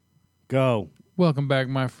Go. Welcome back,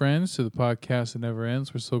 my friends, to the podcast that never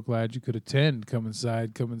ends. We're so glad you could attend. Come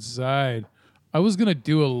inside, come inside. I was going to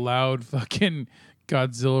do a loud fucking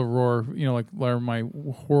Godzilla roar, like my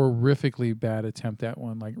horrifically bad attempt at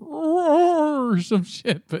one, like roar or some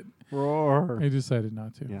shit, but Roar. I decided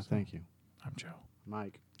not to. Yeah, so. thank you. I'm Joe.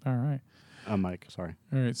 Mike. All right. Mike, sorry.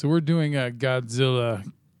 All right, so we're doing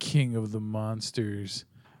Godzilla, King of the Monsters.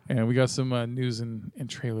 And we got some news and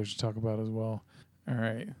trailers to talk about as well. All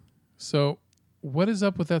right. So what is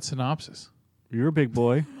up with that synopsis? You're a big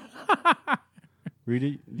boy. Read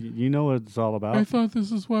it. You know what it's all about. I thought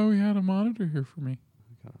this is why we had a monitor here for me.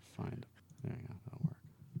 I gotta find it. There you go. That'll work.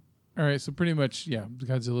 All right, so pretty much,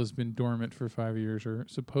 Godzilla's been dormant for 5 years, or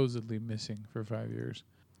supposedly missing for 5 years.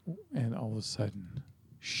 And all of a sudden,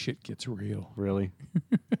 shit gets real. Really?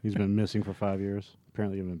 He's been missing for 5 years.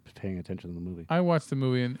 Apparently you've been paying attention to the movie. I watched the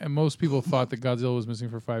movie, and most people thought that Godzilla was missing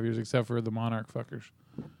for 5 years, except for the Monarch fuckers.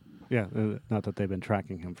 Yeah, not that they've been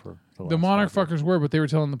tracking him for the Monarch fuckers were, but they were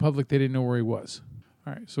telling the public they didn't know where he was.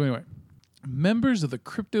 All right, so anyway, members of the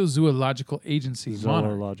Cryptozoological Agency,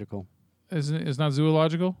 Zoological. Monarch. It's not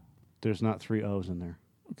zoological? There's not 3 O's in there.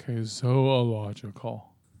 Okay, zoological.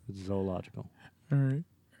 It's zoological. All right.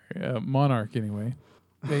 Monarch, anyway.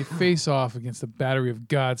 They face off against a battery of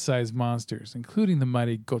god-sized monsters, including the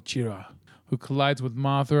mighty Godzilla, who collides with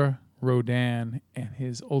Mothra, Rodan, and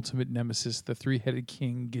his ultimate nemesis, the three-headed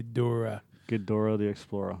king Ghidorah. Ghidorah the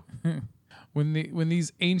Explorer. When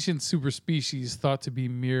these ancient superspecies thought to be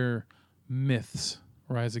mere myths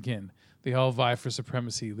rise again, they all vie for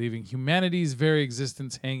supremacy, leaving humanity's very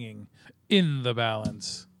existence hanging in the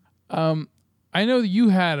balance. I know that you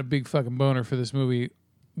had a big fucking boner for this movie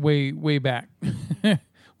way back when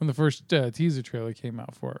the first teaser trailer came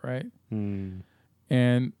out for it, right?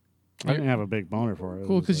 And I didn't have a big boner for it.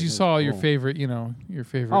 Cool, because you saw your favorite, your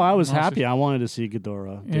favorite. Oh, I was monsters. happy. I wanted to see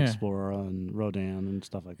Ghidorah, the Explorer, and Rodan and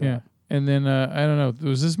stuff like that. Yeah. And then, I don't know,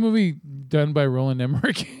 was this movie done by Roland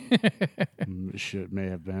Emmerich? May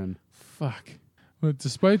have been. Fuck. But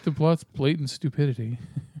despite the plot's blatant stupidity.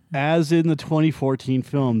 As in the 2014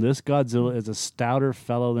 film, this Godzilla is a stouter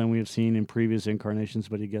fellow than we have seen in previous incarnations,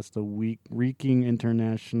 but he gets the wreaking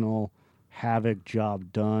international havoc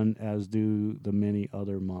job done, as do the many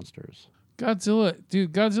other monsters.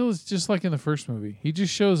 Godzilla's just like in the first movie. He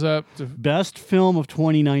just shows up. Best film of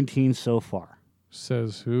 2019 so far.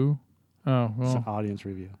 Says who? Oh, well. It's an audience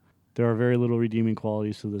review. There are very little redeeming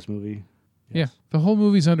qualities to this movie. Yes. Yeah, the whole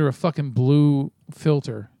movie's under a fucking blue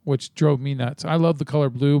filter, which drove me nuts. I love the color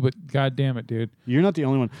blue, but god damn it, dude. You're not the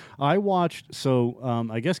only one. I watched,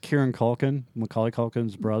 I guess Kieran Culkin, Macaulay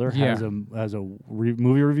Culkin's brother, has a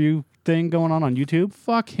movie review thing going on YouTube.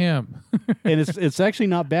 Fuck him. And it's actually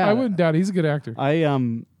not bad. I wouldn't doubt he's a good actor.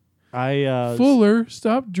 Fuller,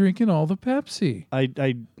 stop drinking all the Pepsi.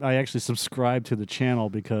 I actually subscribed to the channel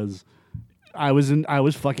because I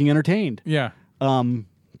was fucking entertained. Yeah.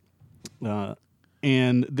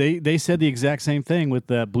 And they said the exact same thing with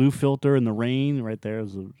that blue filter and the rain right there on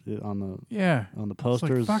the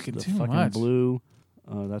posters. It's like fucking the too fucking much. Blue.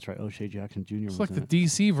 That's right. O'Shea Jackson Jr. It's like the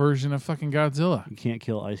DC version of fucking Godzilla. You can't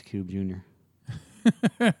kill Ice Cube Jr.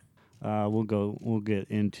 We'll get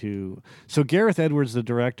into. So Gareth Edwards, the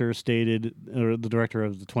director of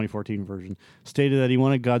the 2014 version, stated that he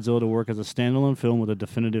wanted Godzilla to work as a standalone film with a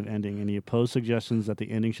definitive ending, and he opposed suggestions that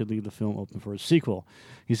the ending should leave the film open for a sequel.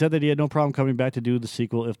 He said that he had no problem coming back to do the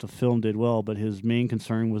sequel if the film did well, but his main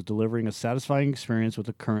concern was delivering a satisfying experience with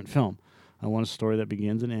the current film. I want a story that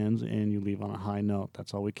begins and ends, and you leave on a high note.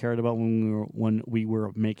 That's all we cared about when we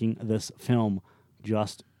were making this film,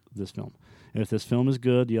 just this film. If this film is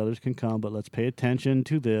good, the others can come, but let's pay attention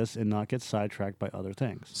to this and not get sidetracked by other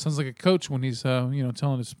things. Sounds like a coach when he's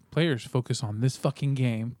telling his players focus on this fucking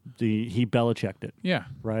game. He Belichicked it. Yeah.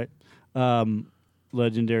 Right?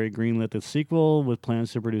 Legendary greenlit the sequel with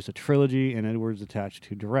plans to produce a trilogy, and Edwards attached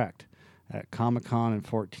to direct. At Comic-Con in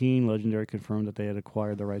 2014, Legendary confirmed that they had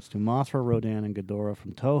acquired the rights to Mothra, Rodan, and Ghidorah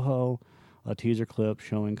from Toho. A teaser clip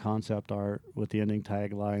showing concept art with the ending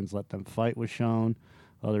taglines, "Let Them Fight," was shown.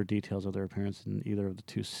 Other details of their appearance in either of the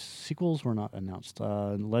two sequels were not announced.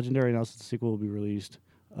 Legendary announced that the sequel will be released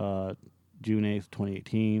June 8th,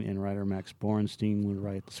 2018, and writer Max Borenstein would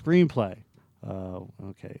write the screenplay.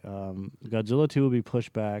 Godzilla 2 will be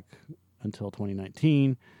pushed back until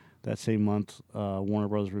 2019. That same month, Warner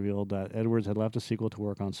Bros. Revealed that Edwards had left the sequel to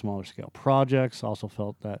work on smaller scale projects.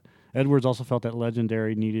 Edwards also felt that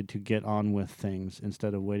Legendary needed to get on with things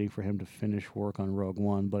instead of waiting for him to finish work on Rogue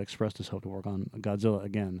One, but expressed his hope to work on Godzilla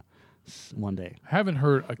again one day. I haven't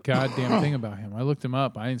heard a goddamn thing about him. I looked him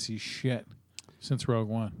up. I didn't see shit since Rogue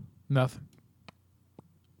One. Nothing.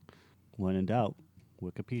 When in doubt,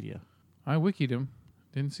 Wikipedia. I wikied him.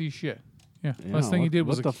 Didn't see shit. Yeah. Yeah, Last thing he did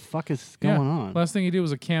was what the fuck is going on? Last thing he did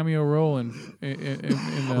was a cameo role in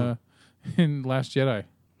Last Jedi.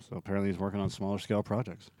 So apparently he's working on smaller scale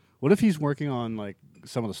projects. What if he's working on like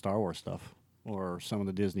some of the Star Wars stuff or some of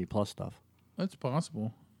the Disney Plus stuff? That's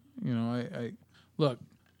possible. You know, I look.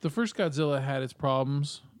 The first Godzilla had its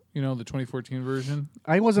problems. You know, the 2014 version.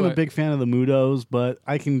 I wasn't a big fan of the Mudos, but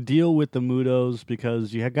I can deal with the Mudos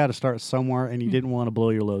because you had got to start somewhere, and you didn't want to blow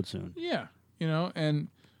your load soon. Yeah, you know, and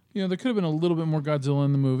you know there could have been a little bit more Godzilla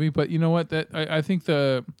in the movie, but you know what? That I think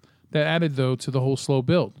that added though to the whole slow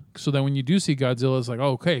build, so that when you do see Godzilla, it's like,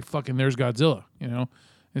 oh, okay, fucking, there's Godzilla. You know,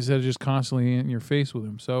 instead of just constantly in your face with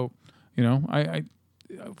him. So, you know, I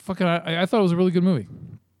thought it was a really good movie.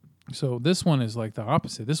 So this one is like the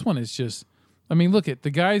opposite. This one is just. I mean, look at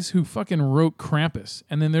the guys who fucking wrote Krampus,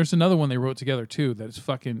 and then there's another one they wrote together too. That's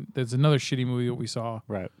another shitty movie that we saw.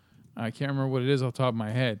 Right. I can't remember what it is off the top of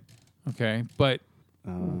my head. Okay, but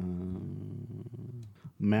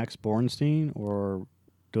Max Bornstein or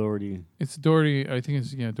Doherty? It's Doherty. I think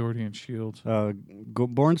it's Doherty and Shields.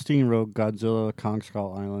 Bornstein wrote Godzilla, Kong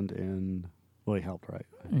Skull Island, and he helped, right?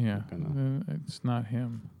 Yeah, it's not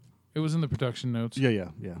him. It was in the production notes.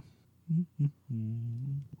 Yeah.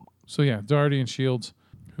 So yeah, Doherty and Shields,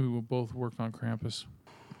 who both worked on Krampus.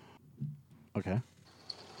 Okay.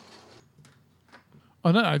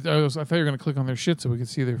 Oh no, I thought you were gonna click on their shit so we could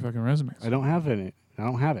see their fucking resumes. I don't have any. I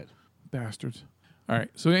don't have it. Bastards. All right.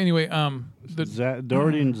 So anyway,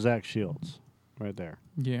 Doherty and Zach Shields, right there.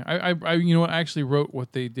 Yeah, I you know what? I actually wrote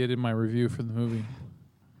what they did in my review for the movie.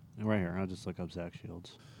 Right here. I'll just look up Zach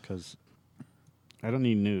Shields because I don't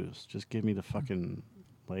need news. Just give me the fucking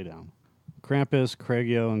laydown. Krampus,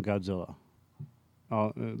 Craigio, and Godzilla.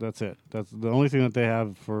 Oh, that's it. That's the only thing that they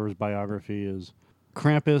have for his biography is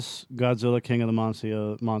Krampus, Godzilla, King of the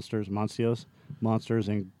Monsters,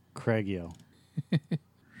 and Craigio.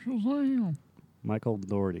 Michael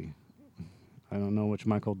Doherty. I don't know which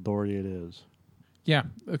Michael Doherty it is. Yeah.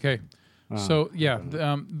 Okay. So yeah,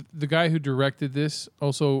 the guy who directed this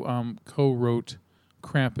also co-wrote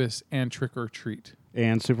Krampus and Trick or Treat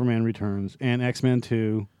and Superman Returns and X-Men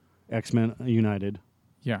 2. X-Men United.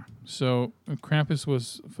 Yeah. So Krampus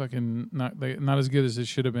was fucking not as good as it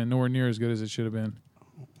should have been. Nowhere near as good as it should have been.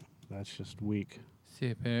 That's just weak.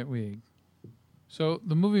 Super weak. So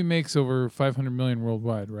the movie makes over 500 million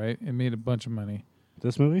worldwide, right? It made a bunch of money.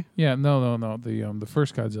 This movie? Yeah. No. The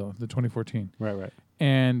first Godzilla, the 2014. Right.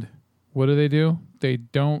 And what do? They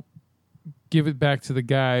don't give it back to the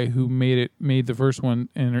guy who made the first one,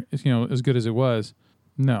 and as good as it was.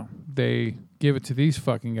 No, they give it to these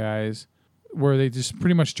fucking guys, where they just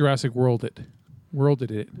pretty much Jurassic Worlded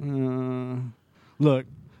it. Look,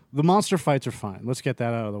 the monster fights are fine. Let's get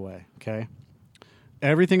that out of the way, okay?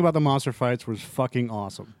 Everything about the monster fights was fucking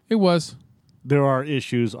awesome. It was. There are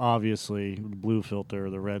issues, obviously, the blue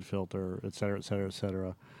filter, the red filter, et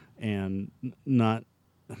cetera, and not.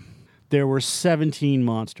 There were 17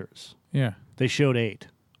 monsters. Yeah, they showed 8.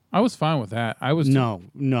 I was fine with that.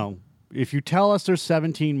 No. If you tell us there's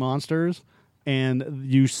 17 monsters and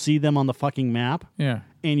you see them on the fucking map, and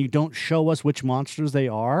you don't show us which monsters they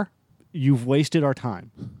are, you've wasted our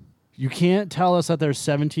time. You can't tell us that there's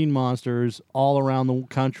 17 monsters all around the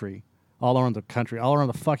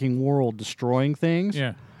fucking world destroying things,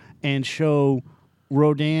 and show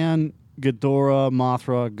Rodan, Ghidorah,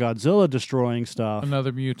 Mothra, Godzilla destroying stuff.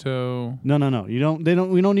 Another Muto. No.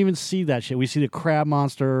 We don't even see that shit. We see the crab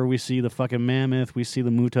monster, we see the fucking mammoth, we see the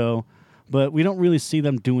Muto, but we don't really see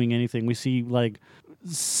them doing anything. We see like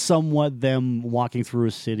somewhat them walking through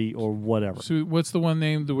a city or whatever. So what's the one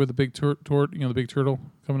named where the big the big turtle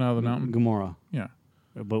coming out of the mountain? Gamora. Yeah.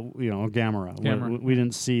 But Gamera. We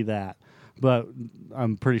didn't see that, but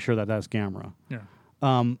I'm pretty sure that that's Gamera. Yeah.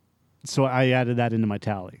 So I added that into my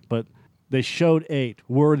tally, but they showed 8.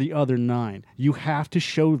 Where are the other 9? You have to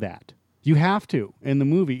show that. You have to in the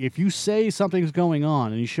movie. If you say something's going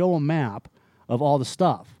on and you show a map of all the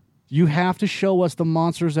stuff, you have to show us the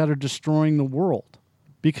monsters that are destroying the world,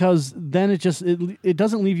 because then it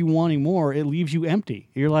doesn't leave you wanting more. It leaves you empty.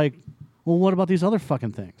 You're like, well, what about these other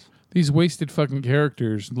fucking things? These wasted fucking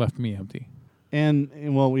characters left me empty.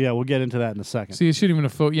 And well, yeah, we'll get into that in a second. See, it shouldn't even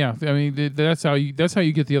have. Yeah, I mean, that's how you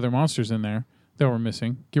get the other monsters in there that we're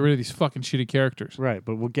missing. Get rid of these fucking shitty characters. Right,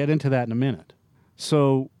 but we'll get into that in a minute.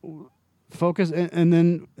 So focus, and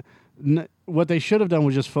then what they should have done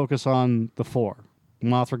was just focus on the 4.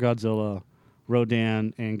 Mothra, Godzilla,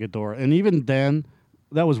 Rodan, and Ghidorah. And even then,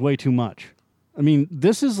 that was way too much. I mean,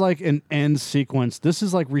 this is like an end sequence. This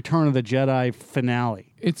is like Return of the Jedi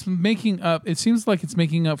finale. It's making up. It seems like it's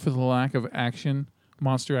making up for the lack of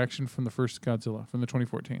monster action from the first Godzilla, from the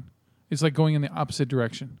 2014. It's like going in the opposite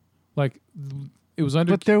direction. Like it was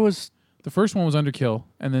under. But there was the first one was underkill,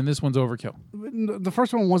 and then this one's overkill. the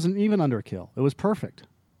first one wasn't even underkill. It was perfect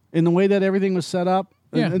in the way that everything was set up.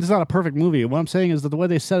 Yeah. It's not a perfect movie. What I'm saying is that the way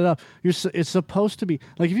they set it up, it's supposed to be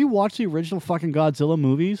like if you watch the original fucking Godzilla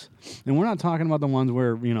movies, and we're not talking about the ones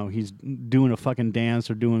where he's doing a fucking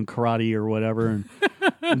dance or doing karate or whatever.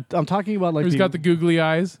 And I'm talking about like He's got the googly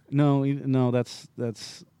eyes. No,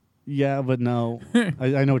 that's yeah, but no,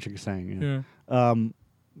 I know what you're saying. Yeah.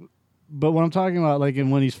 But what I'm talking about, like,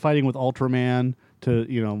 when he's fighting with Ultraman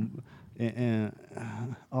to and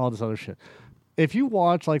all this other shit. If you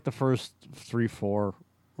watch like the first three or four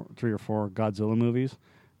Godzilla movies,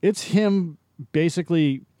 it's him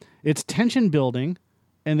basically. It's tension building,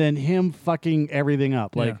 and then him fucking everything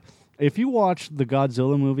up. Like if you watch the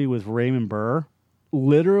Godzilla movie with Raymond Burr,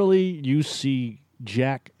 literally you see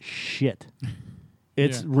jack shit.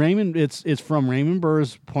 It's Raymond. It's from Raymond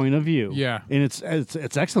Burr's point of view. Yeah, and it's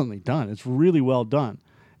excellently done. It's really well done.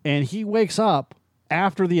 And he wakes up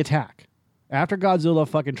after the attack. After Godzilla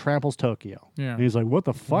fucking tramples Tokyo. Yeah. And he's like, what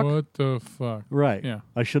the fuck? What the fuck? Right. Yeah.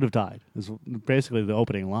 I should have died. Is basically the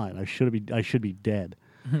opening line. I should be dead.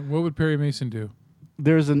 What would Perry Mason do?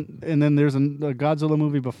 There's a Godzilla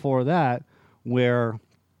movie before that where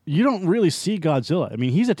you don't really see Godzilla. I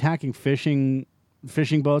mean, he's attacking fishing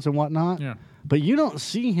boats and whatnot. Yeah. But you don't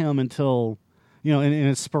see him until and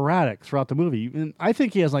it's sporadic throughout the movie. And I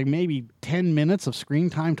think he has like maybe 10 minutes of screen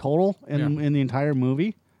time total in the entire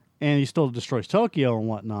movie. And he still destroys Tokyo and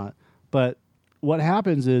whatnot. But what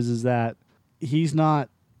happens is that he's not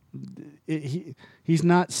he's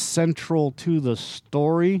not central to the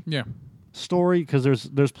story. Yeah. Because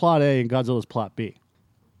there's plot A and Godzilla's plot B.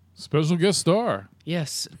 Special guest star.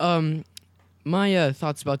 Yes. My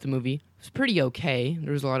thoughts about the movie was pretty okay.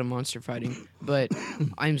 There was a lot of monster fighting, but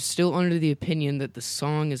I'm still under the opinion that the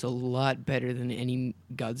song is a lot better than any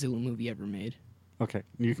Godzilla movie ever made. Okay,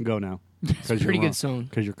 you can go now. It's a pretty good song.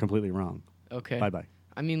 Because you're completely wrong. Okay. Bye-bye.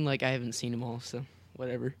 I mean, like, I haven't seen them all, so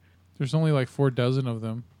whatever. There's only like 4 dozen of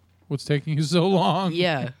them. What's taking you so long?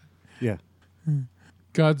 Yeah. Yeah.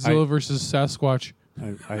 Godzilla versus Sasquatch.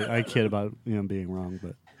 I kid about him being wrong,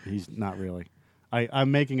 but he's not really.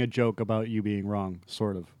 I'm making a joke about you being wrong,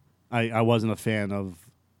 sort of. I wasn't a fan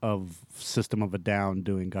of System of a Down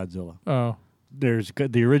doing Godzilla. Oh. There's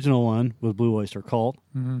the original one with Blue Oyster Cult,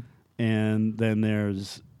 Mm-hmm. and then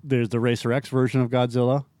there's the Racer X version of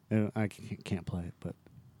Godzilla. And I can't play it, but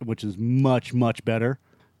which is much, much better.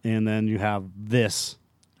 And then you have this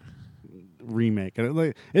remake.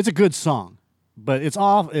 And it's a good song, but it's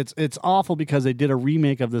awful because they did a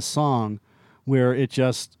remake of this song where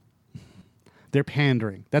they're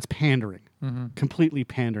pandering. That's pandering. Mm-hmm. Completely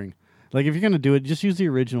pandering. Like, if you're going to do it, just use the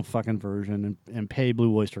original fucking version and pay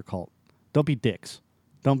Blue Oyster Cult. Don't be dicks.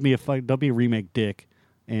 Don't be a remake dick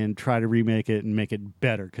and try to remake it and make it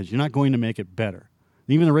better, because you're not going to make it better.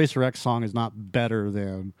 Even the Racer X song is not better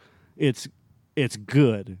than it's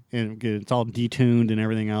good, and it's all detuned and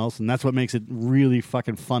everything else, and that's what makes it really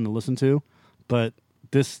fucking fun to listen to. But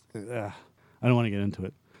this, I don't want to get into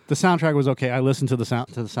it. The soundtrack was okay. I listened to the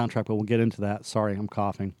soundtrack, but we'll get into that. Sorry, I'm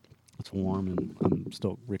coughing. It's warm and I'm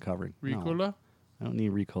still recovering. Ricola? No, I don't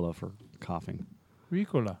need Ricola for coughing.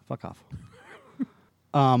 Ricola. Fuck off.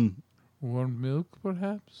 Warm milk,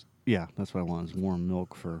 perhaps? Yeah, that's what I want, is warm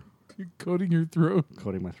milk for You're coating your throat.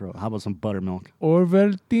 coating my throat. How about some buttermilk?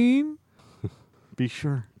 Orvaltine? Be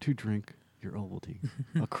sure to drink your Ovaltine.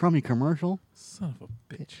 A crummy commercial. Son of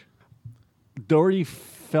a bitch. Doherty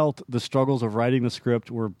felt the struggles of writing the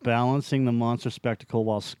script were balancing the monster spectacle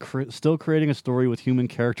while still creating a story with human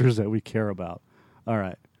characters that we care about. All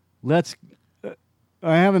right.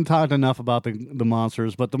 I haven't talked enough about the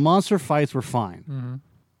monsters, but the monster fights were fine. Mm-hmm.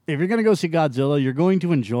 If you're going to go see Godzilla, you're going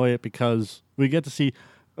to enjoy it because we get to see...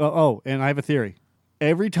 and I have a theory.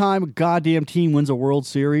 Every time a goddamn team wins a World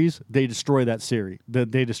Series, they destroy that series.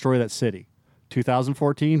 They destroy that city.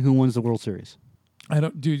 2014, who wins the World Series? I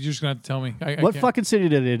don't, dude. You're just gonna have to tell me. I What can't. fucking city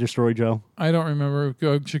did they destroy, Joe? I don't remember.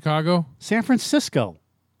 Chicago. San Francisco.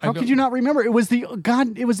 How I could you not remember? It was the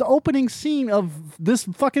opening scene of this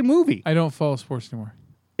fucking movie. I don't follow sports anymore.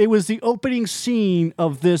 It was the opening scene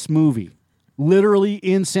of this movie, literally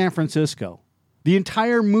in San Francisco. The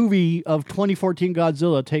entire movie of 2014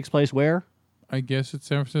 Godzilla takes place where? I guess it's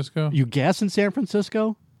San Francisco. You guess in San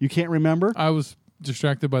Francisco? You can't remember? I was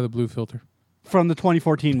distracted by the blue filter. From the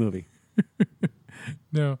 2014 movie.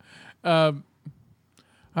 No.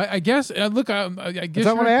 I guess. Look, I guess. Is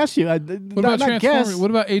that what I asked you? What about Transformers?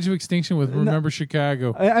 What about Age of Extinction with Remember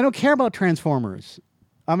Chicago? I don't care about Transformers.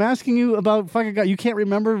 I'm asking you about fucking God. You can't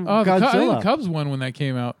remember Oh, Godzilla. the Cubs won when that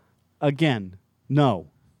came out. Again, no.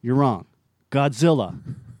 You're wrong. Godzilla.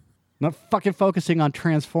 Not fucking focusing on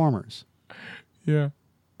Transformers. Yeah.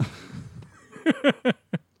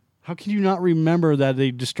 How can you not remember that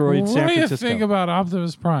they destroyed San What do you Francisco? think about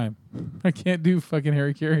Optimus Prime? I can't do fucking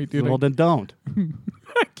Harry Carey, dude. Well, then don't.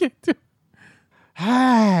 I can't do.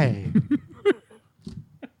 Hey.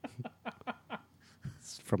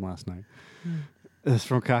 It's from last night. It's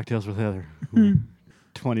from Cocktails with Heather.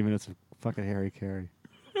 20 minutes of fucking Harry Carey.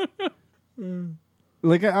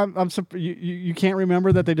 Like you can't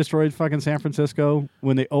remember that they destroyed fucking San Francisco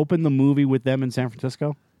when they opened the movie with them in San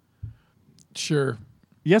Francisco? Sure.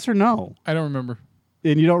 Yes or no? I don't remember.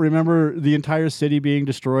 And you don't remember the entire city being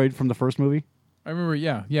destroyed from the first movie? I remember,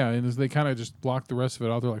 yeah. And they kind of just blocked the rest of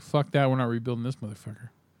it out. They're like, fuck that, we're not rebuilding this motherfucker.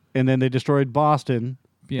 And then they destroyed Boston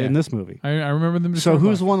in this movie. I remember them. So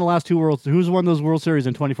who's won the last two who's won those World Series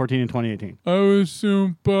in 2014 and 2018? I would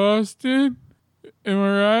assume Boston. Am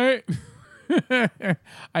I right?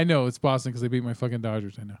 I know it's Boston because they beat my fucking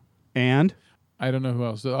Dodgers. I know. And? I don't know who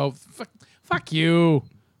else. Oh, fuck you.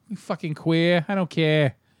 You fucking queer. I don't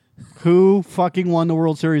care. Who fucking won the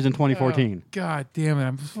World Series in 2014? Oh, God damn it.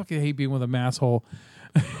 I fucking hate being with a masshole.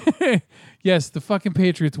 Yes, the fucking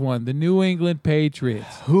Patriots won. The New England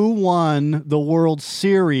Patriots. Who won the World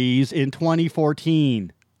Series in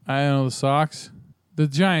 2014? I don't know, the Sox. The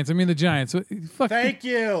Giants. I mean the Giants. Thank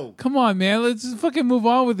you. Come on, man. Let's just fucking move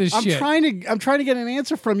on with this shit. I'm trying to get an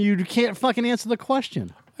answer from you. You can't fucking answer the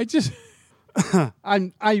question. I just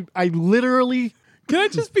I literally Can I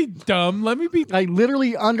just be dumb? Let me be. I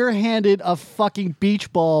literally underhanded a fucking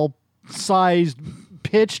beach ball sized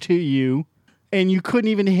pitch to you and you couldn't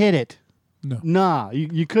even hit it. No. Nah,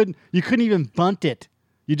 you couldn't even bunt it.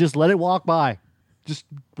 You just let it walk by. Just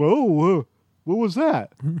whoa, what was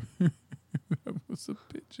that? That was a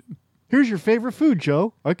pigeon. Here's your favorite food,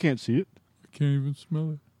 Joe. I can't see it. I can't even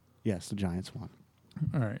smell it. Yes, the Giants won.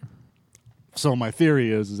 All right. So my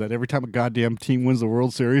theory is that every time a goddamn team wins the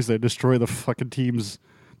World Series, they destroy the fucking teams.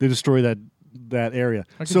 They destroy that area.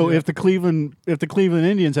 So if the Cleveland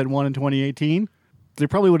Indians had won in 2018, they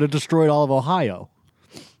probably would have destroyed all of Ohio.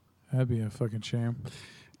 That'd be a fucking shame.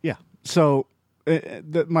 Yeah. So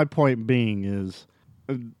my point being is,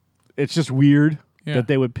 it's just weird that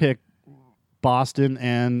they would pick Boston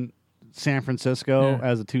and San Francisco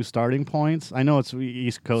as the two starting points. I know it's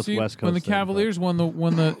East Coast, West Coast. When the Cavaliers won the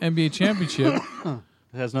NBA championship,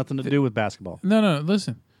 it has nothing to do with basketball. No.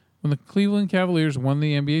 Listen, when the Cleveland Cavaliers won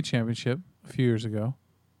the NBA championship a few years ago,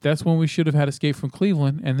 that's when we should have had Escape from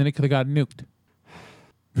Cleveland, and then it could have got nuked.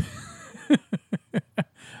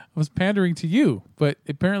 I was pandering to you, but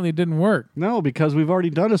apparently it didn't work. No, because we've already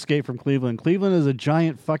done Escape from Cleveland. Cleveland is a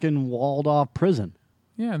giant fucking walled off prison.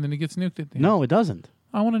 Yeah, and then it gets nuked at the end. No, it doesn't.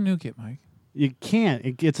 I want to nuke it, Mike. You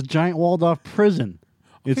can't. It's a giant walled off prison.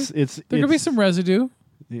 Okay. There's gonna be some residue.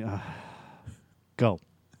 Yeah. Go.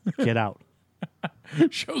 Get out.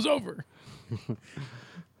 Show's over.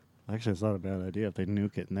 Actually, it's not a bad idea if they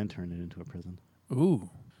nuke it and then turn it into a prison. Ooh.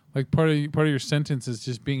 Like part of your sentence is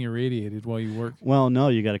just being irradiated while you work. Well, no,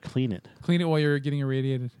 you got to clean it. Clean it while you're getting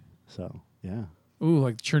irradiated. So, yeah. Ooh,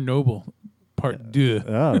 like Chernobyl part 2.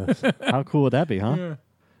 Oh, how cool would that be, huh? Yeah.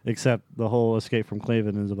 Except the whole Escape from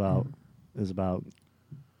Cleveland is about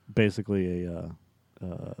basically a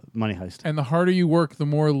money heist. And the harder you work, the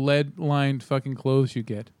more lead-lined fucking clothes you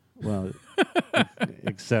get. Well,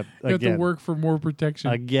 except You have to work for more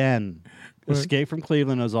protection. Again, What? Escape from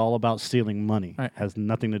Cleveland is all about stealing money. Right. Has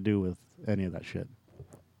nothing to do with any of that shit.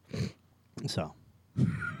 So.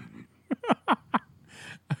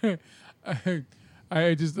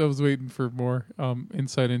 I was waiting for more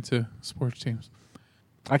insight into sports teams.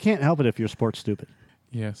 I can't help it if you're sports stupid.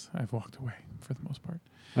 Yes, I've walked away for the most part.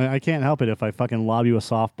 I can't help it if I fucking lob you a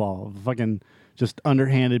softball, fucking just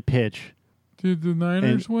underhanded pitch. Did the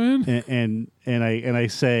Niners win? And I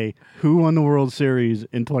say, who won the World Series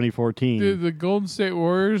in 2014? Did the Golden State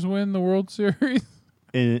Warriors win the World Series?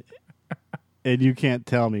 And you can't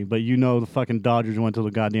tell me, but you know the fucking Dodgers went to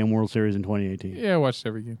the goddamn World Series in 2018. Yeah, I watched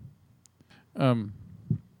every game. All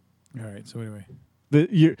right, so anyway.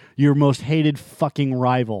 Your most hated fucking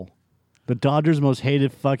rival. The Dodgers' most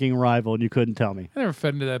hated fucking rival, and you couldn't tell me. I never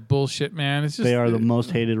fed into that bullshit, man. It's just They are the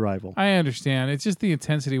most hated rival. I understand. It's just the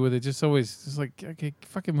intensity with it. Just always, just like, okay,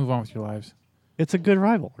 fucking move on with your lives. It's a good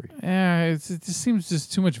rivalry. Yeah, it just seems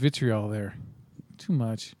just too much vitriol there. Too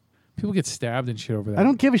much. People get stabbed and shit over that. I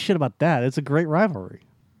don't give a shit about that. It's a great rivalry.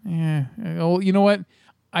 Yeah. Well, you know what?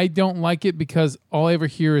 I don't like it because all I ever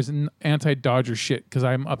hear is anti-Dodger shit because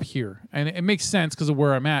I'm up here, and it makes sense because of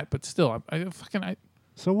where I'm at. But still, I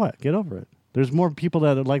So what? Get over it. There's more people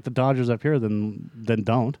that like the Dodgers up here than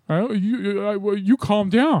don't. you calm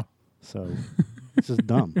down. So It's just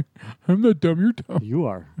dumb. I'm not dumb. You're dumb. You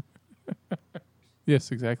are.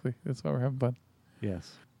 Yes, exactly. That's why we're having fun.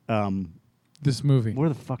 Yes. This movie. Where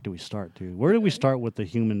the fuck do we start, dude? Where do we start with the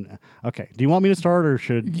human? Okay. Do you want me to start or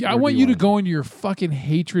should? Yeah, I or do want you to wanna go into your fucking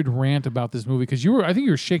hatred rant about this movie because I think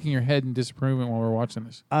you were shaking your head in disapproval while we were watching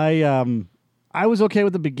this. I was okay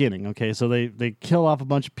with the beginning. Okay, so they kill off a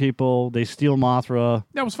bunch of people. They steal Mothra.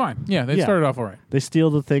 That was fine. Yeah, they Yeah. started off all right. They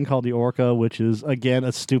steal the thing called the Orca, which is again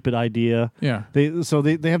a stupid idea. Yeah. They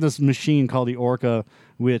have this machine called the Orca,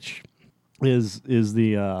 which is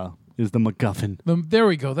the MacGuffin. There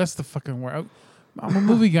we go. That's the fucking word. I'm a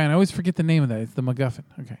movie guy and I always forget the name of that. It's the MacGuffin.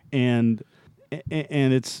 Okay. And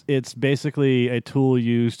it's basically a tool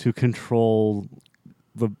used to control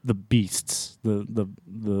the beasts,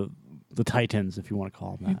 the Titans, if you want to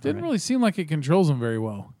call them that. It didn't right? really seem like it controls them very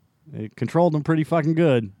well. It controlled them pretty fucking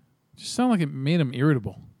good. It just sounded like it made them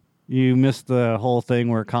irritable. You missed the whole thing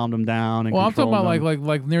where it calmed them down. And Well, I'm talking controlled about them.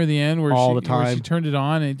 like near the end where All she, the time. where she turned it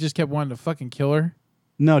on and it just kept wanting to fucking kill her.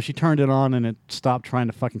 No, she turned it on and it stopped trying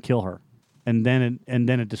to fucking kill her, and then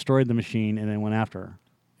it destroyed the machine and then went after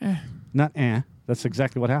her. Not That's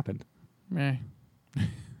exactly what happened. Meh.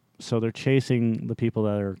 So they're chasing the people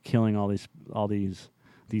that are killing all these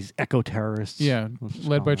eco terrorists. Yeah, Let's just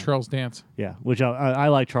led call by them. Charles Dance. Yeah, which I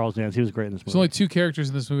like Charles Dance. He was great in this movie. There's only two characters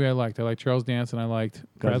in this movie I liked. I liked Charles Dance and I liked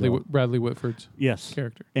Godzilla. Bradley Whitford's Yes,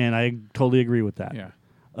 character. and I totally agree with that.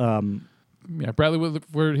 Yeah. Yeah, Bradley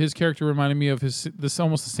Whitford, his character reminded me of this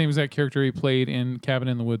almost the same exact character he played in Cabin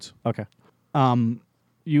in the Woods. Okay.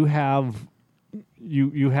 You have.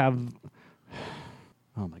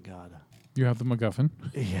 Oh my God. You have the MacGuffin.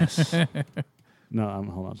 Yes. No,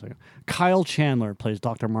 hold on a second. Kyle Chandler plays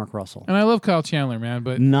Dr. Mark Russell. And I love Kyle Chandler, man,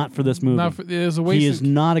 but Not for this movie. it was a waste. He is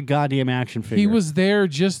not a goddamn action figure. He was there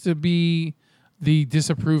just to be the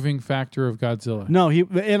disapproving factor of Godzilla. No,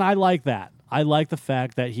 and I like that. I like the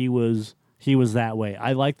fact that he was that way.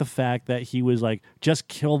 I like the fact that he was like, just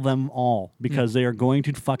kill them all because they are going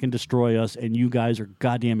to fucking destroy us, and you guys are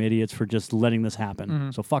goddamn idiots for just letting this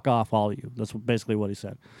happen. So fuck off, all of you. That's basically what he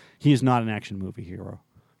said. He is not an action movie hero.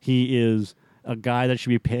 He is a guy that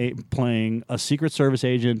should be playing a Secret Service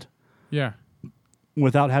agent Yeah.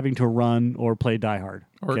 without having to run or play Die Hard.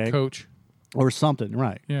 Or okay? coach. Or something,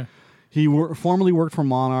 right. Yeah. He formerly worked for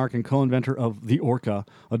Monarch and co-inventor of the Orca,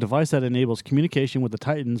 a device that enables communication with the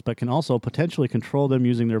Titans but can also potentially control them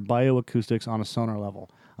using their bioacoustics on a sonar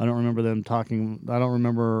level. I don't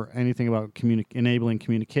remember anything about enabling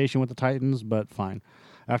communication with the Titans, but fine.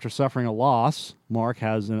 After suffering a loss, Mark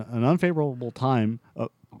has an unfavorable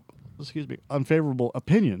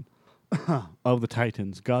opinion of the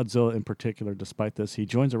Titans, Godzilla in particular. Despite this, he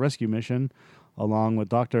joins a rescue mission along with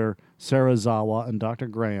Dr. Sarazawa and Dr.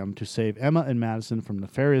 Graham to save Emma and Madison from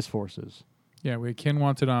nefarious forces. Yeah, we had Ken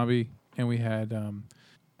Watanabe and we had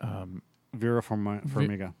Vera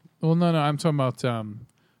Farmiga. well, no, I'm talking about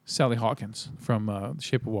Sally Hawkins from The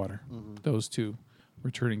Shape of Water. Those two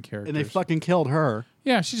returning characters. And they fucking killed her.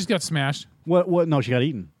 Yeah, she just got smashed. What? No, she got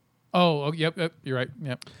eaten. Oh, yep, you're right.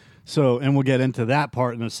 Yep. So, and we'll get into that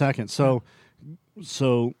part in a second. So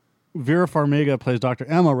Vera Farmiga plays Dr.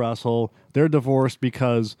 Emma Russell. They're divorced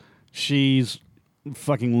because she's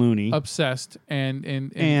fucking loony. Obsessed and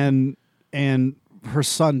her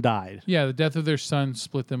son died. yeah, the death of their son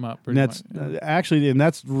split them up. And that's actually, and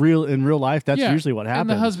that's real in real life. That's usually what happens. And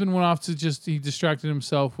the husband went off to he distracted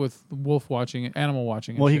himself with wolf watching, animal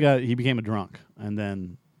watching. Well, he became a drunk, and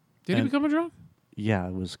then Did he become a drunk? yeah,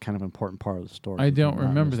 it was kind of an important part of the story. I don't Not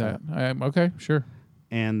remember miss that. Okay, sure.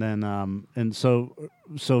 And then so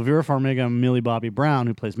Vera Farmiga and Millie Bobby Brown,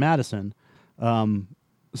 who plays Madison,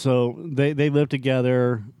 so they live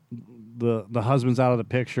together. The husband's out of the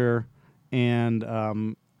picture, and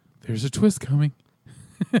There's a twist coming.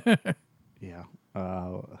 yeah,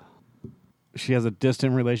 she has a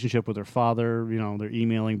distant relationship with her father. You know, they're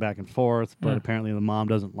emailing back and forth, but apparently the mom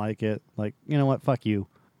doesn't like it. Like, you know what? Fuck you.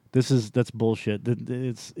 That's bullshit.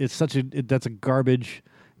 That's a garbage.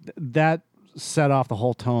 That set off the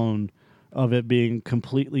whole tone of it being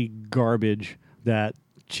completely garbage. That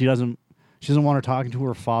she doesn't want her talking to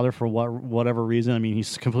her father for whatever reason. I mean,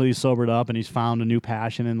 he's completely sobered up and he's found a new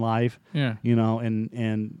passion in life. Yeah. You know,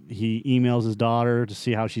 and he emails his daughter to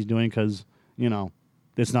see how she's doing because, you know,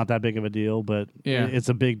 it's not that big of a deal, but it's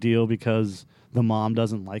a big deal because the mom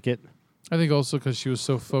doesn't like it. I think also because she was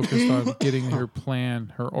so focused on getting her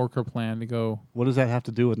Orca plan to go. What does that have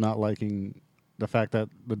to do with not liking the fact that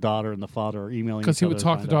the daughter and the father are emailing? Because he would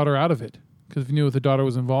talk the daughter out of it. Because he knew the daughter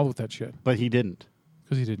was involved with that shit. But he didn't.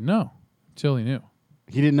 Because he didn't know until he knew.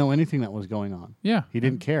 He didn't know anything that was going on. Yeah. He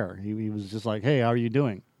didn't care. He was just like, hey, how are you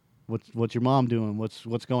doing? what's your mom doing?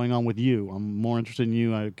 What's going on with you? I'm more interested in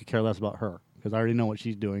you. I could care less about her because I already know what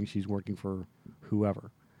she's doing. She's working for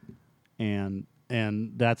whoever, and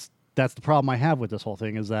that's the problem I have with this whole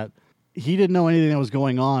thing is that he didn't know anything that was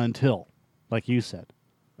going on until, like you said,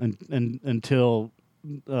 until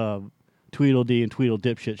Tweedledee and Tweedle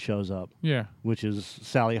Dipshit shows up. Yeah. Which is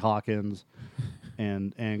Sally Hawkins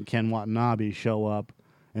and Ken Watanabe show up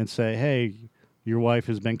and say, hey, your wife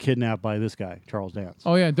has been kidnapped by this guy, Charles Dance.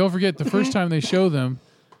 Oh, yeah. Don't forget, the first time they show them,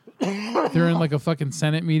 they're in like a fucking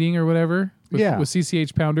Senate meeting or whatever with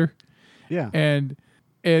CCH Pounder. Yeah. And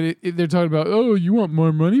they're talking about, oh, you want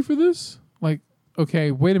more money for this? Like,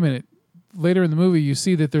 okay, wait a minute. Later in the movie, you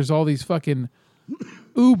see that there's all these fucking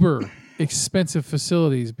uber expensive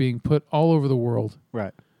facilities being put all over the world.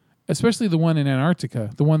 Right. Especially the one in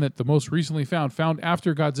Antarctica, the one that the most recently found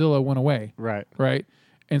after Godzilla went away. Right. Right.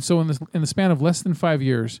 And so in the span of less than 5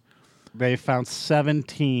 years, they found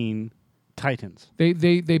 17 Titans. They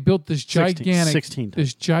built this gigantic 16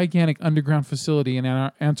 this gigantic underground facility in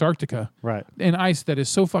Antarctica. Right. In ice that is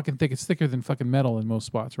so fucking thick, it's thicker than fucking metal in most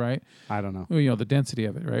spots, right? I don't know. Well, the density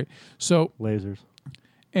of it, right? So lasers.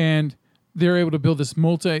 And they're able to build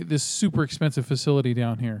this super expensive facility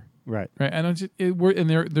down here. Right. Right. And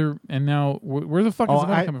now where the fuck is the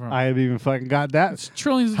money coming from? I haven't even fucking got that. It's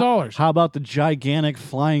trillions of dollars. How about the gigantic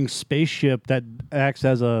flying spaceship that acts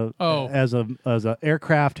as a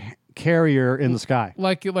aircraft carrier in the sky?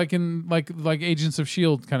 Like Agents of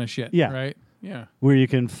S.H.I.E.L.D. kind of shit. Yeah. Right? Yeah. Where you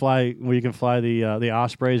can fly the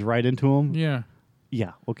Ospreys right into them? Yeah.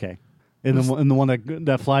 Yeah, okay. And the one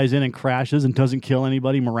that flies in and crashes and doesn't kill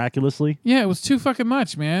anybody miraculously? Yeah, it was too fucking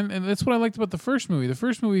much, man. And that's what I liked about the first movie. The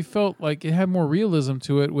first movie felt like it had more realism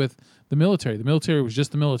to it with the military. The military was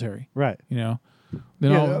just the military. Right.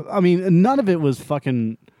 I mean, none of it was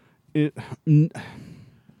fucking...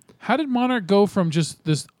 How did Monarch go from just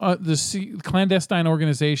this clandestine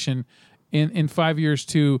organization in 5 years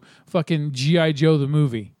to fucking G.I. Joe the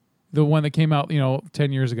movie? The one that came out,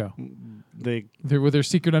 10 years ago. There were their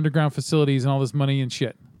secret underground facilities and all this money and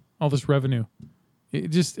shit, all this revenue.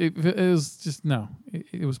 It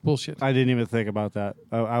was bullshit. I didn't even think about that.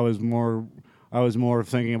 I was more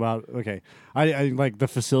thinking about I like the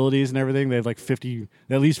facilities and everything. They have like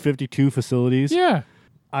at least 52 facilities. Yeah.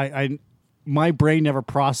 My brain never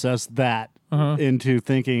processed that into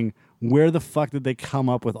thinking where the fuck did they come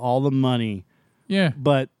up with all the money? Yeah.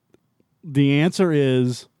 But the answer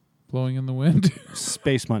is blowing in the wind.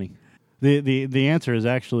 Space money. The answer is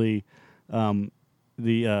actually the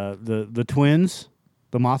twins,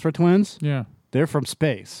 the Mothra twins. Yeah, they're from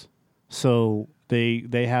space, so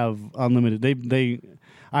they have unlimited.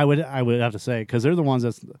 I would have to say because they're the ones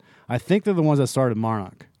I think they're the ones that started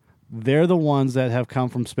Monarch. They're the ones that have come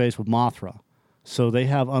from space with Mothra, so they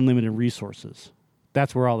have unlimited resources.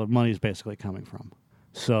 That's where all the money is basically coming from.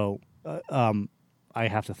 So I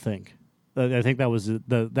have to think. I think that was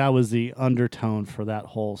the undertone for that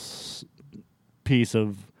whole piece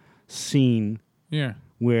of scene. Yeah.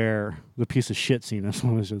 Where the piece of shit scene, that's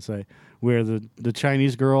what I should say, where the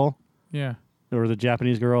Chinese girl. Yeah. Or the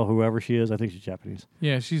Japanese girl, whoever she is, I think she's Japanese.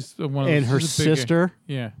 Yeah, she's one of and her sister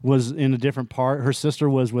was in a different part. Her sister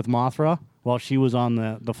was with Mothra while she was on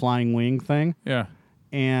the flying wing thing. Yeah.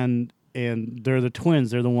 And they're the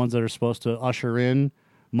twins. They're the ones that are supposed to usher in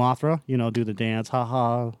Mothra, do the dance. Ha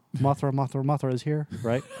ha. Mothra is here,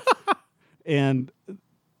 right? and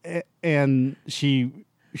she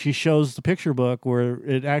shows the picture book where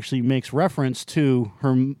it actually makes reference to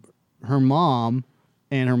her mom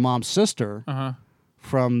and her mom's sister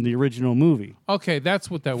from the original movie. Okay, that's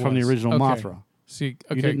what that was. From the original Mothra. See,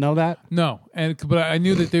 okay. You didn't know that? No, but I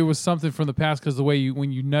knew that there was something from the past because the way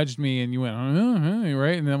when you nudged me and you went,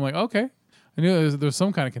 right? And then I'm like, okay. I knew there was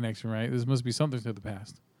some kind of connection, right? There must be something to the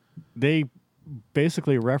past. They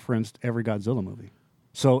basically referenced every Godzilla movie.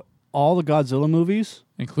 So all the Godzilla movies...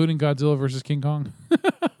 Including Godzilla versus King Kong.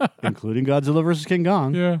 Including Godzilla versus King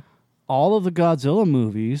Kong. Yeah. All of the Godzilla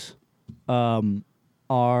movies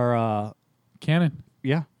are... canon.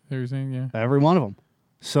 Yeah. You're saying, yeah. Every one of them.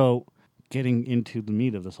 So getting into the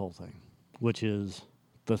meat of this whole thing, which is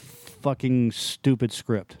the fucking stupid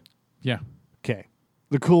script. Yeah. Okay.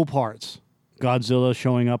 The cool parts. Godzilla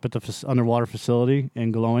showing up at the underwater facility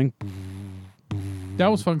and glowing. That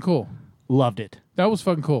was fucking cool. Loved it. That was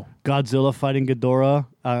fucking cool. Godzilla fighting Ghidorah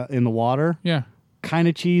in the water. Yeah. Kind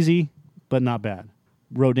of cheesy, but not bad.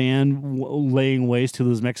 Rodan laying waste to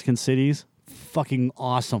those Mexican cities. Fucking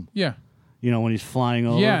awesome. Yeah. When he's flying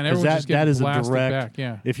over. Yeah, and everyone's just that is a blasted direct. Back,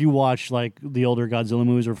 yeah. If you watch like the older Godzilla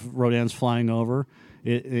movies where Rodan's flying over,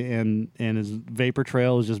 and his vapor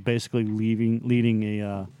trail is just basically leading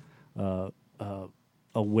a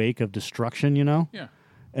a wake of destruction, you know. Yeah.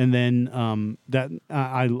 And then that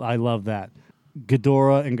I love that.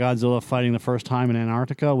 Ghidorah and Godzilla fighting the first time in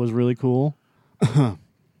Antarctica was really cool.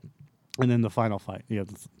 And then the final fight, the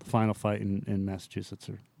final fight in Massachusetts,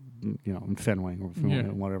 or in Fenway, or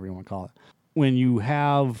whatever you want to call it. When you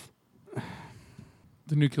have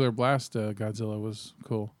the nuclear blast, Godzilla was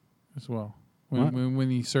cool as well. When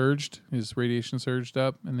he surged, his radiation surged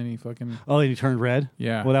up, and then he fucking he turned red.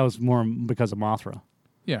 Yeah. Well, that was more because of Mothra.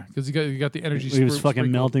 Yeah, because he got the energy. He was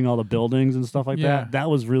fucking melting all the buildings and stuff like that. That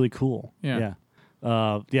was really cool. Yeah.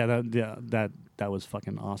 That was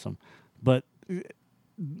fucking awesome. But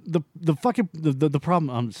the problem,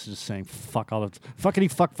 I'm just saying fuck all the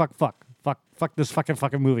fuck this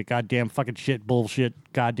fucking movie. Goddamn fucking shit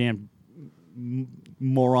bullshit. Goddamn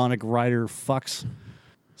moronic writer fucks.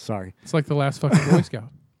 Sorry. It's like the last fucking Boy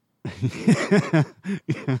Scout.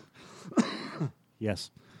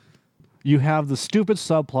 Yes. You have the stupid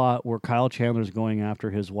subplot where Kyle Chandler's going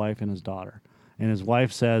after his wife and his daughter. And his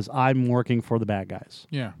wife says, I'm working for the bad guys.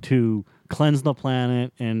 Yeah. To cleanse the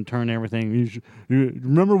planet and turn everything.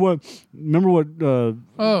 Remember what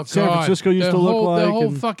San Francisco used to look like? The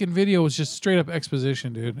whole fucking video was just straight up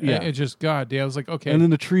exposition, dude. Yeah. It just, goddamn. I was like, okay. And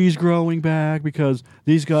then the trees growing back because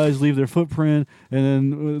these guys leave their footprint.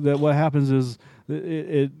 And then what happens is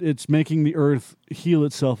it's making the earth heal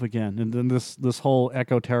itself again. And then this whole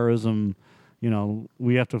eco-terrorism,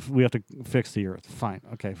 we have to fix the earth. Fine.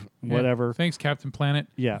 Okay. Whatever. Thanks, Captain Planet.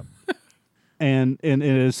 Yeah. And it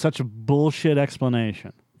is such a bullshit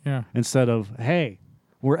explanation. Yeah. Instead of, hey,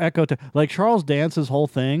 we're like Charles Dance's whole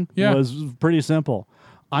thing was pretty simple.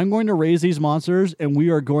 I'm going to raise these monsters and we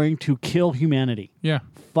are going to kill humanity. Yeah.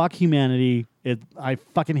 Fuck humanity. I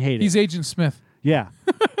fucking hate it. He's Agent Smith. Yeah.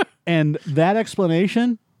 And that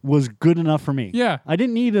explanation was good enough for me. Yeah. I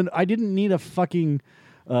didn't need a fucking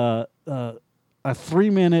a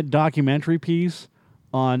 3-minute documentary piece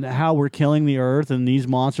on how we're killing the earth and these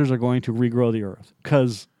monsters are going to regrow the earth,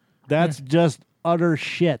 because that's just utter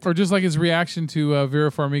shit. Or just like his reaction to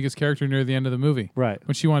Vera Farmiga's character near the end of the movie. Right.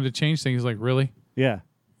 When she wanted to change things, like, really? Yeah.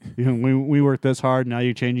 We worked this hard, now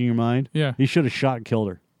you're changing your mind? Yeah. He should have shot and killed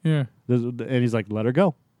her. Yeah. And he's like, let her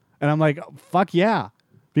go. And I'm like, fuck yeah.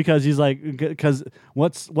 Because he's like, because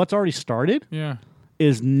what's already started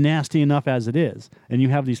is nasty enough as it is. And you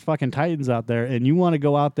have these fucking titans out there, and you want to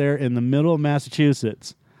go out there in the middle of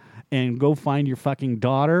Massachusetts and go find your fucking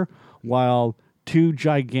daughter while 2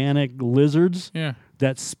 gigantic lizards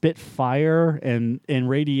that spit fire and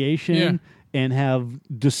radiation and have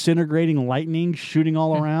disintegrating lightning shooting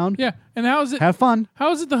all around. Yeah. And how is it? Have fun.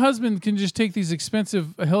 How is it the husband can just take these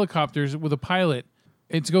expensive helicopters with a pilot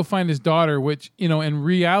and to go find his daughter, which, in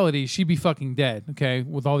reality, she'd be fucking dead, okay,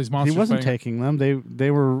 with all these monsters. He wasn't fighting. taking them.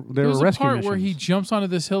 They were There was rescue a part missions. where he jumps onto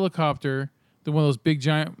this helicopter, one of those big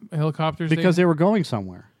giant helicopters. Because they were going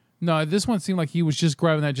somewhere. No, this one seemed like he was just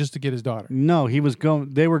grabbing that just to get his daughter. No, he was going.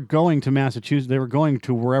 They were going to Massachusetts. They were going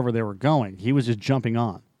to wherever they were going. He was just jumping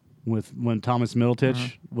on when Thomas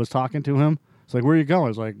Middleditch was talking to him. It's like, where are you going?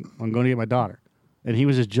 It's like, I'm going to get my daughter, and he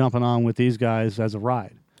was just jumping on with these guys as a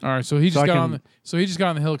ride. All right, so he just got on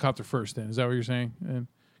the helicopter first. Then is that what you're saying?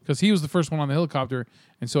 Because he was the first one on the helicopter,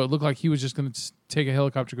 and so it looked like he was just going to take a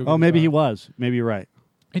helicopter. Oh, maybe he was. Maybe you're right.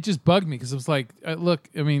 It just bugged me because it was like, look,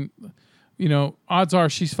 I mean, odds are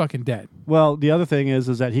she's fucking dead. Well, the other thing is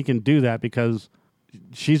that he can do that because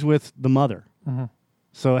she's with the mother. Mm-hmm.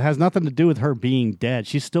 So it has nothing to do with her being dead.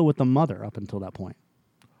 She's still with the mother up until that point.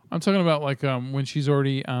 I'm talking about like when she's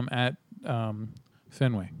already at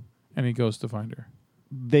Fenway, and he goes to find her.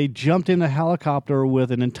 They jumped in a helicopter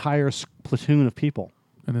with an entire platoon of people.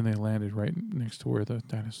 And then they landed right next to where the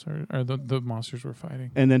dinosaurs or the monsters were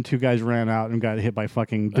fighting. And then 2 guys ran out and got hit by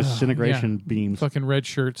fucking disintegration beams. Fucking red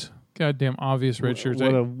shirts. Goddamn obvious red shirts.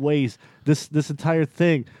 What a waste. This entire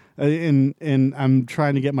thing. And I'm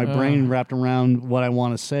trying to get my brain wrapped around what I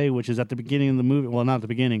want to say, which is at the beginning of the movie. Well, not at the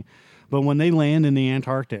beginning, but when they land in the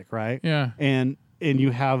Antarctic, right? Yeah. And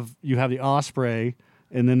you have the Osprey,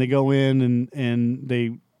 and then they go in and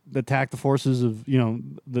they attack the forces of,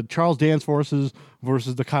 the Charles Dance forces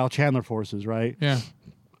versus the Kyle Chandler forces, right? Yeah.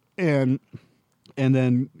 And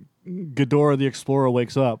then Ghidorah the Explorer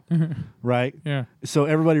wakes up, right? Yeah. So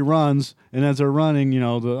everybody runs, and as they're running,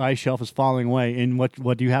 the ice shelf is falling away. And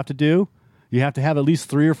what do you have to do? You have to have at least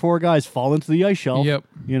 3 or 4 guys fall into the ice shelf,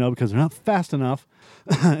 because they're not fast enough.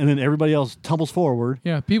 And then everybody else tumbles forward.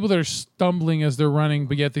 Yeah, people that are stumbling as they're running,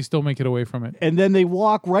 but yet they still make it away from it. And then they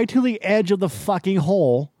walk right to the edge of the fucking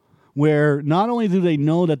hole, where not only do they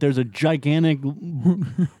know that there's a gigantic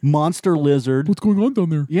monster lizard. What's going on down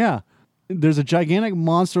there? Yeah. there's a gigantic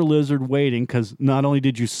monster lizard waiting because not only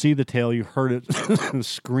did you see the tail, you heard it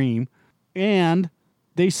scream, and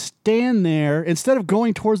they stand there instead of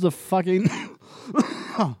going towards the fucking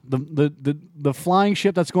the flying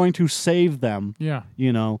ship that's going to save them. Yeah.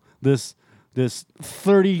 You know, this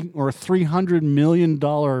 $30 or $300 million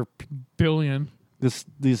billion.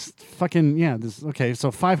 These fucking this okay,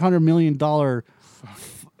 so $500 million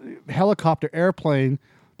helicopter airplane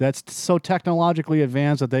that's so technologically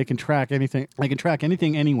advanced that they can track anything. They can track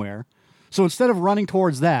anything anywhere. So instead of running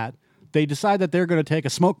towards that, they decide that they're going to take a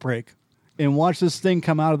smoke break and watch this thing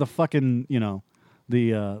come out of the fucking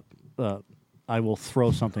I will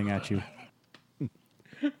throw something at you.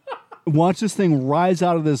 Watch this thing rise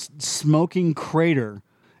out of this smoking crater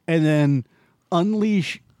and then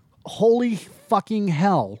unleash holy fucking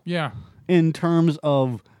hell. Yeah. In terms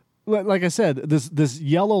of, like I said, this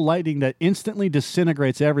yellow lightning that instantly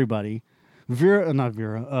disintegrates everybody. Vera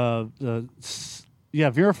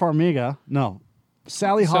Farmiga. No.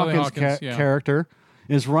 Sally Hawkins' character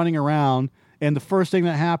is running around, and the first thing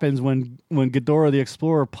that happens when Ghidorah the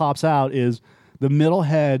Explorer pops out is the middle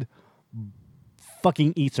head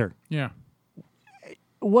fucking eats her. Yeah.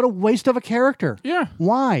 What a waste of a character. Yeah.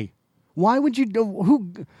 Why? Why would you do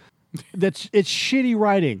who? It's shitty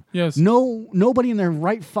writing. Yes. Nobody in their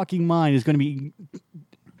right fucking mind is going to be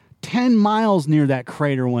 10 miles near that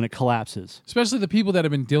crater when it collapses. Especially the people that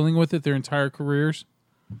have been dealing with it their entire careers.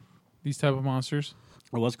 These type of monsters.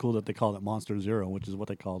 It was cool that they called it Monster Zero, which is what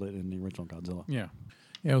they called it in the original Godzilla. Yeah.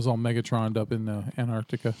 Yeah, it was all Megatroned up in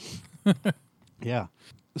Antarctica. Yeah.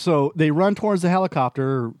 So they run towards the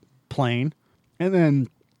helicopter plane, and then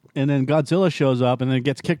Godzilla shows up and then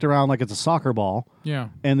gets kicked around like it's a soccer ball. Yeah.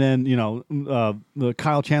 And then, the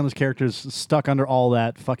Kyle Chandler's character is stuck under all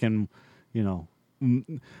that fucking,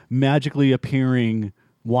 magically appearing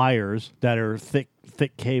wires that are thick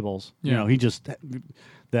cables. Yeah. He just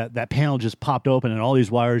that panel just popped open and all these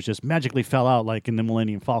wires just magically fell out like in the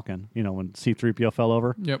Millennium Falcon, when C-3PO fell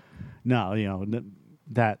over. Yep. No,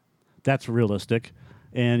 that's realistic.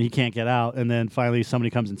 And he can't get out, and then finally somebody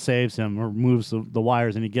comes and saves him or moves the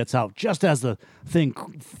wires, and he gets out just as the thing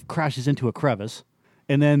crashes into a crevice.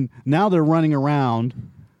 And then now they're running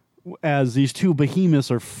around as these two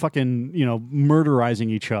behemoths are fucking, murderizing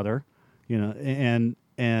each other, and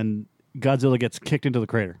Godzilla gets kicked into the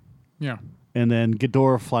crater. Yeah. And then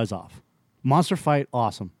Ghidorah flies off. Monster fight,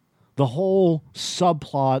 awesome. The whole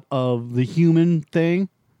subplot of the human thing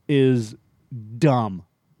is dumb.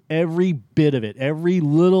 Every bit of it, every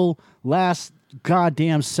little last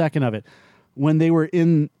goddamn second of it. When they were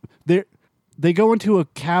in there, they go into a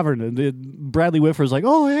cavern, and Bradley Whitford's like,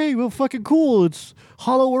 "Oh, hey, well, fucking cool. It's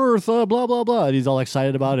Hollow Earth, blah blah blah." And he's all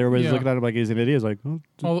excited about it. Everybody's looking at him like he's an idiot. He's like,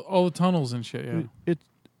 all the tunnels and shit. Yeah,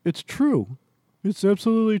 it's true. It's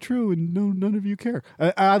absolutely true, and none of you care.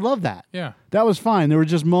 I love that. Yeah, that was fine. There were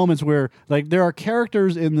just moments where, like, there are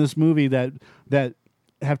characters in this movie that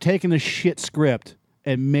have taken the shit script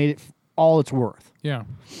and made it all it's worth. Yeah.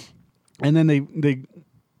 And then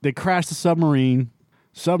they crash the submarine.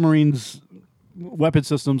 Submarine's weapon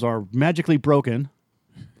systems are magically broken,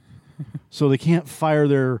 so they can't fire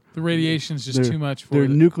the radiation's just too much for their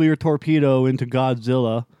nuclear torpedo into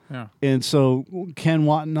Godzilla. Yeah. And so Ken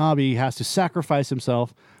Watanabe has to sacrifice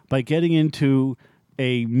himself by getting into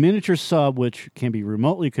a miniature sub which can be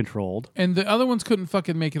remotely controlled. And the other ones couldn't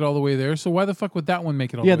fucking make it all the way there, so why the fuck would that one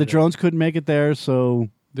make it all the way the drones couldn't make it there, so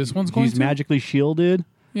this one's going he's magically shielded.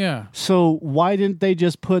 Yeah. So why didn't they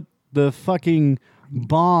just put the fucking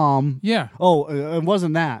bomb? Yeah. Oh, it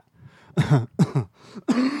wasn't that.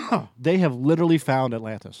 They have literally found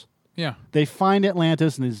Atlantis. Yeah. They find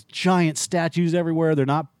Atlantis and there's giant statues everywhere.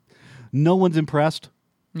 No one's impressed.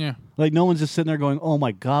 Yeah. Like, no one's just sitting there going, "Oh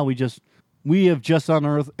my God, we have just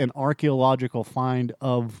unearthed an archaeological find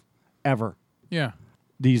of ever." Yeah.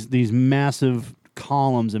 These massive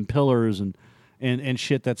columns and pillars and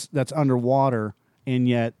shit that's underwater, and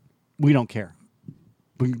yet we don't care.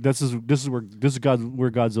 This is where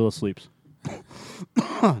Godzilla sleeps.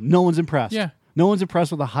 No one's impressed. Yeah. No one's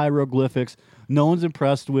impressed with the hieroglyphics. No one's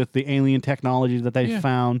impressed with the alien technology that they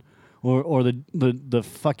found, or the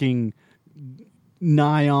fucking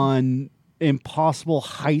nigh on impossible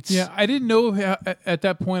heights. Yeah, I didn't know at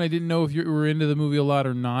that point. I didn't know if you were into the movie a lot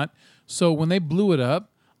or not. So when they blew it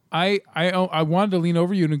up, I wanted to lean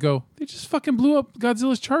over you and go, "They just fucking blew up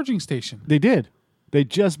Godzilla's charging station." They did. They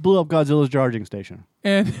just blew up Godzilla's charging station.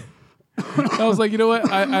 And I was like, you know what?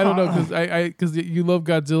 I don't know, because you love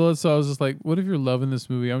Godzilla, so I was just like, what if you're loving this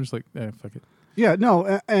movie? I'm just like, fuck it. Yeah,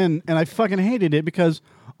 no, and I fucking hated it because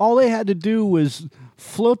All they had to do was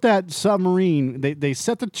float that submarine. They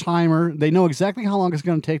set the timer. They know exactly how long it's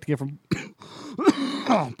going to take to get from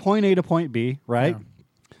point A to point B, right?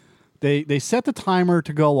 Yeah. They set the timer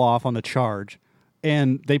to go off on the charge,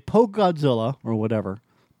 and they poke Godzilla or whatever,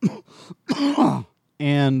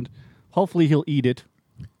 and hopefully he'll eat it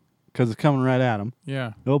because it's coming right at him.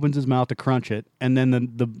 Yeah. He opens his mouth to crunch it, and then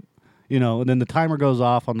then the timer goes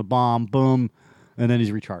off on the bomb. Boom. And then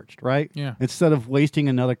he's recharged, right? Yeah. Instead of wasting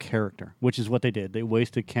another character, which is what they did. They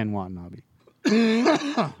wasted Ken Watanabe.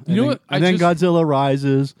 What? And then Godzilla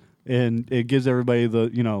rises, and it gives everybody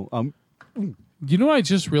the, You know what I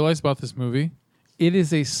just realized about this movie? It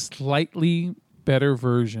is a slightly better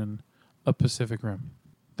version of Pacific Rim.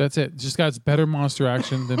 That's it. Just got better monster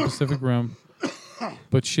action than Pacific Rim.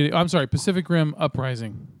 But shitty. I'm sorry, Pacific Rim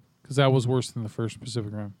Uprising, because that was worse than the first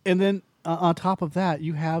Pacific Rim. And then on top of that,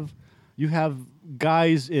 you have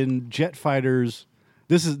guys in jet fighters.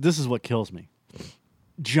 This is what kills me.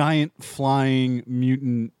 Giant flying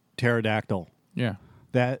mutant pterodactyl. Yeah.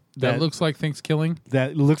 That looks like Thanksgiving.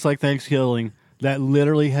 That looks like Thanksgiving. That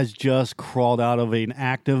literally has just crawled out of an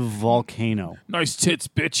active volcano. Nice tits,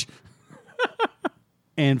 bitch.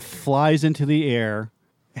 And flies into the air,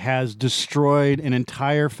 has destroyed an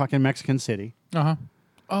entire fucking Mexican city. Uh-huh.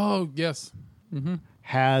 Oh, yes. Mm-hmm.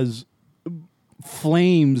 Has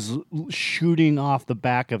flames shooting off the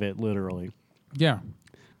back of it, literally. Yeah.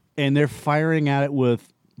 And they're firing at it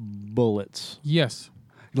with bullets. Yes.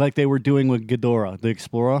 Like they were doing with Ghidorah, the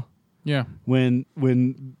Explorer. Yeah. When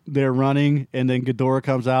they're running and then Ghidorah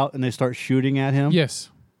comes out and they start shooting at him. Yes.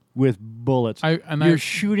 With bullets. You're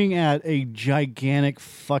shooting at a gigantic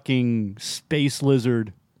fucking space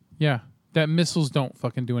lizard. Yeah. That missiles don't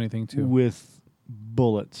fucking do anything to. With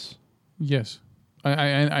bullets. Yes.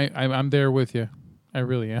 I'm there with you. I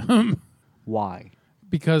really am. Why?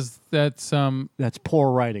 Because that's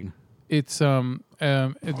poor writing. It's what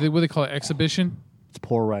they call it, exhibition. It's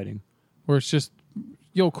poor writing. Where it's just,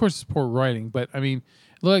 of course it's poor writing, but I mean,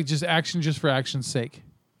 like just action just for action's sake.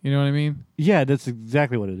 You know what I mean? Yeah, that's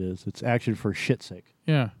exactly what it is. It's action for shit's sake.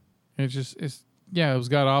 Yeah. It was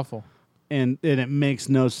god awful. And it makes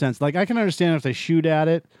no sense. Like I can understand if they shoot at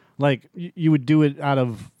it, like you would do it out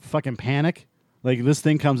of fucking panic. Like this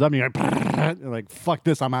thing comes up and you're like fuck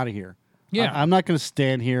this, I'm out of here. Yeah. I'm not going to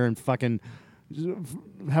stand here and fucking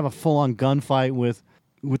have a full-on gunfight with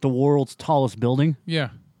the world's tallest building. Yeah.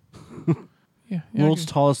 World's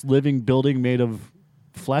tallest living building made of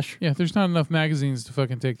flesh. Yeah, there's not enough magazines to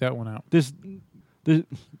fucking take that one out. You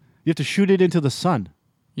have to shoot it into the sun.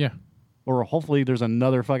 Yeah. Or hopefully there's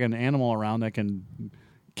another fucking animal around that can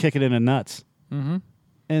kick it in the nuts. Mm-hmm.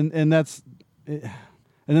 And that's...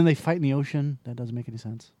 And then they fight in the ocean. That doesn't make any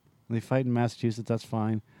sense. And they fight in Massachusetts. That's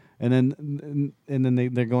fine. And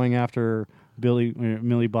then they're going after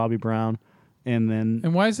Millie Bobby Brown.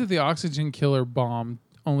 And why is it the oxygen killer bomb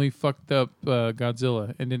only fucked up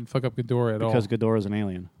Godzilla and didn't fuck up Ghidorah at all? Because Ghidorah is an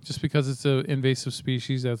alien. Just because it's an invasive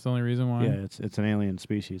species, that's the only reason why? Yeah, it's an alien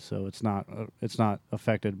species, so it's not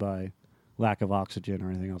affected by lack of oxygen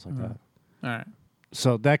or anything else like that. All right.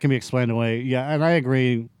 So that can be explained away. Yeah, and I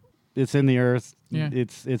agree. It's in the earth. Yeah.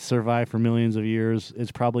 It's survived for millions of years.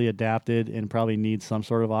 It's probably adapted and probably needs some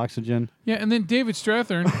sort of oxygen. Yeah, and then David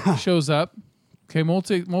Strathairn shows up. Okay,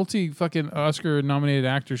 multi fucking Oscar nominated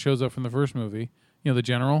actor shows up from the first movie. You know, the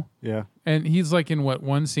general. Yeah. And he's like in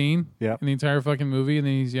one scene? Yeah. In the entire fucking movie, and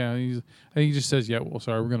then he's I think he just says, "Yeah, well,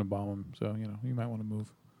 sorry, we're gonna bomb him, so you might want to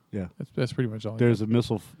move." Yeah. That's pretty much all. There's a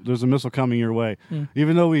missile coming your way. Yeah.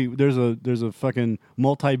 Even though there's a fucking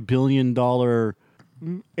multi-billion-dollar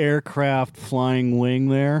aircraft flying wing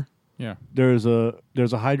there. Yeah. There's a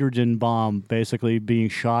hydrogen bomb basically being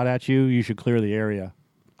shot at you. You should clear the area.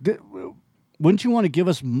 Wouldn't you want to give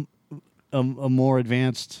us a more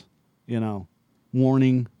advanced,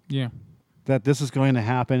 warning? Yeah. That this is going to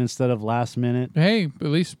happen instead of last minute. Hey, at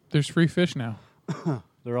least there's free fish now.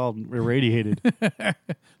 They're all irradiated.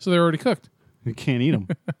 So they're already cooked. You can't eat them.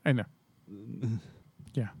 I know.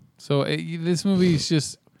 Yeah. So this movie is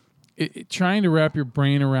just trying to wrap your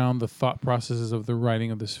brain around the thought processes of the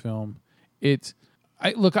writing of this film.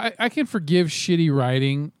 I can forgive shitty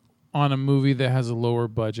writing on a movie that has a lower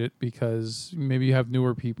budget because maybe you have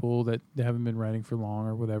newer people that haven't been writing for long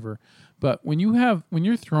or whatever. But when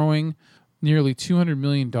you're throwing nearly $200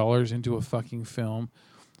 million into a fucking film,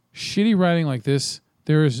 shitty writing like this,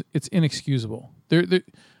 it's inexcusable.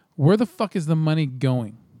 Where the fuck is the money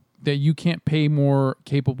going that you can't pay more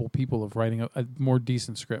capable people of writing a more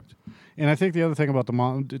decent script? And I think the other thing about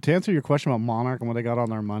to answer your question about Monarch and what they got on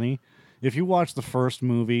their money, if you watch the first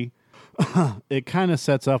movie, it kind of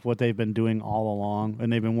sets up what they've been doing all along,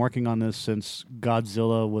 and they've been working on this since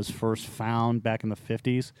Godzilla was first found back in the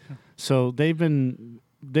 50s. So they've been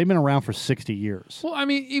around for 60 years. Well, I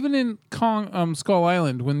mean, even in Skull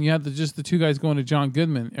Island, when you had just the two guys going to John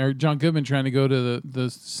Goodman trying to go to the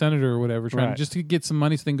senator or whatever, trying just to get some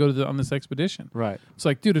money so they can go to on this expedition. Right. It's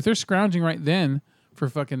like, dude, if they're scrounging right then for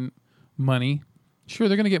fucking money, sure,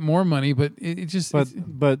 they're going to get more money, but it just...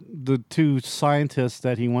 But the two scientists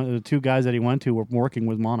the two guys that he went to were working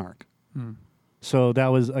with Monarch. So that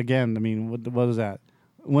was, again, I mean, what was that?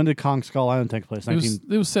 When did Kong Skull Island take place? It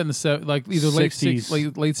was set in the either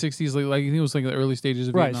 60s. late 60s, like I think it was like the early stages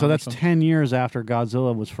of Vietnam. Right, so that's 10 years after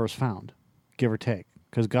Godzilla was first found, give or take.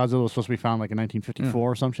 Because Godzilla was supposed to be found like in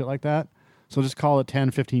 1954 or some shit like that. So just call it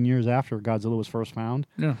 10, 15 years after Godzilla was first found.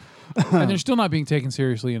 Yeah. And they're still not being taken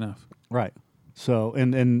seriously enough. Right. So,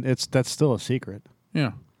 and that's still a secret.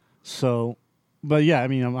 Yeah. So, but yeah, I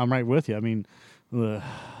mean, I'm right with you. I mean,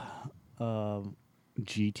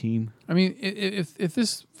 G Team. I mean, if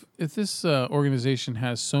this organization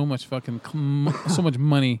has so much fucking so much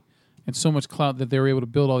money and so much clout that they were able to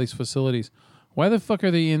build all these facilities, why the fuck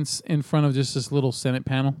are they in front of just this little Senate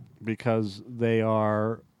panel? Because they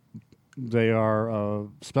are a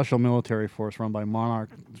special military force run by Monarch,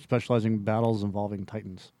 specializing in battles involving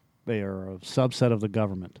Titans. They are a subset of the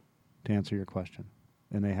government, to answer your question,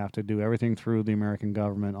 and they have to do everything through the American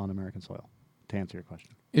government on American soil. To answer your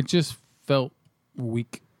question, it just felt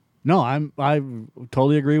weak. No, I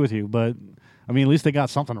totally agree with you, but I mean, at least they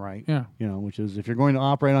got something right. Yeah, which is if you're going to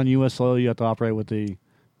operate on U.S. soil, you have to operate with the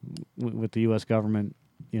U.S. government.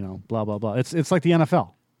 Blah blah blah. It's like the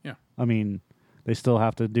NFL. Yeah, I mean, they still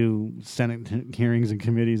have to do Senate hearings and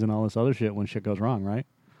committees and all this other shit when shit goes wrong, right?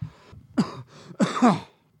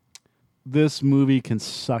 This movie can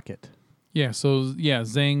suck it. Yeah. So yeah,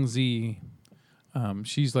 Zhang Zi,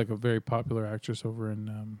 she's like a very popular actress over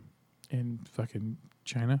in fucking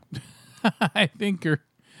China, I think,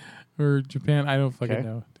 or Japan. I don't fucking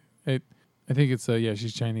know. I think it's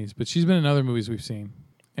she's Chinese, but she's been in other movies we've seen,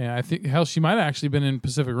 and I think she might have actually been in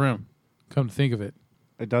Pacific Rim. Come to think of it,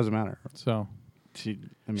 it doesn't matter. So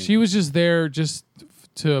she was just there just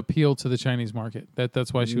to appeal to the Chinese market.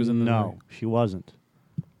 That's why she was in the movie. No, she wasn't.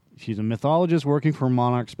 She's a mythologist working for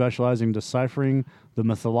Monarch, specializing in deciphering the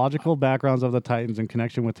mythological backgrounds of the Titans in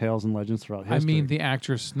connection with tales and legends throughout history. I mean the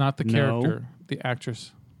actress, not the character. The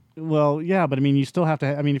actress. Well, yeah, but I mean, you still have to...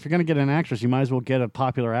 if you're going to get an actress, you might as well get a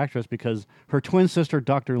popular actress, because her twin sister,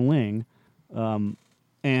 Dr. Ling,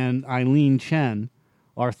 and Eileen Chen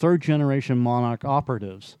are third-generation Monarch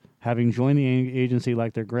operatives, having joined the agency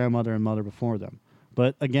like their grandmother and mother before them.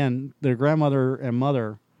 But again, their grandmother and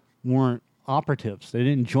mother weren't operatives. They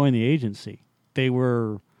didn't join the agency.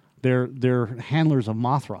 They're handlers of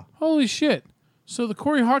Mothra. Holy shit. So the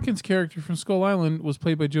Corey Hawkins character from Skull Island was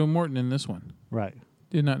played by Joe Morton in this one. Right.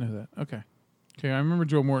 Did not know that. Okay, I remember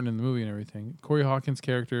Joe Morton in the movie and everything. Corey Hawkins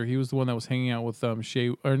character, he was the one that was hanging out with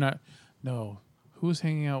Shay, or not, no. Who was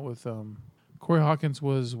hanging out with Corey Hawkins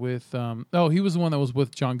was with he was the one that was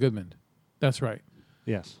with John Goodman. That's right.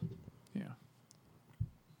 Yes. Yeah.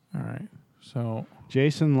 All right. So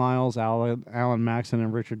Jason Lyles, Alan Maxon,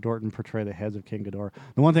 and Richard Dorton portray the heads of King Ghidorah.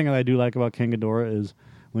 The one thing that I do like about King Ghidorah is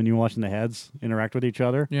when you're watching the heads interact with each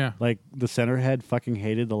other. Yeah. Like the center head fucking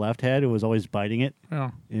hated the left head. It was always biting it.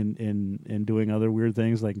 Yeah. And doing other weird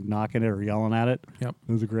things like knocking it or yelling at it. Yep.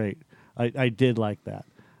 It was great. I did like that.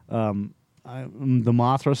 The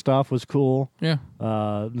Mothra stuff was cool. Yeah.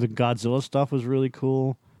 The Godzilla stuff was really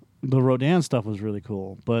cool. The Rodan stuff was really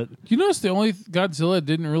cool. But you notice the only Godzilla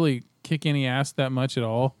didn't really kick any ass that much at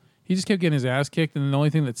all. He just kept getting his ass kicked, and the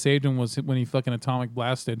only thing that saved him was when he fucking atomic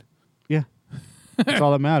blasted. Yeah. That's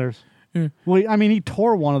all that matters. Yeah. Well, I mean, he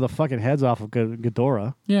tore one of the fucking heads off of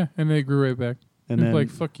Ghidorah. Yeah, and they grew right back. And then, then, like,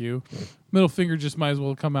 fuck you. Middle finger just might as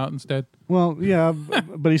well come out instead. Well, yeah,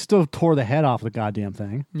 but he still tore the head off the goddamn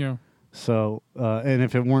thing. Yeah. So, and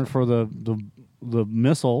if it weren't for the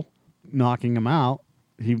missile knocking him out,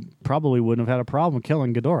 he probably wouldn't have had a problem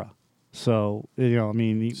killing Ghidorah. So, I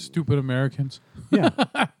mean... Stupid Americans. Yeah.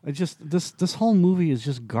 This whole movie is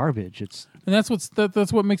just garbage. And that's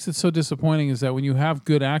what makes it so disappointing, is that when you have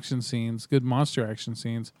good action scenes, good monster action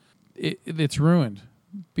scenes, it's ruined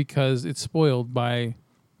because it's spoiled by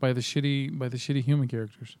the shitty human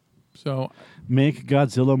characters. So make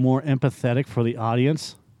Godzilla more empathetic for the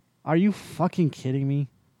audience? Are you fucking kidding me?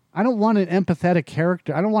 I don't want an empathetic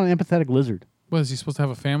character. I don't want an empathetic lizard. What, is he supposed to have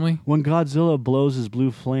a family? When Godzilla blows his blue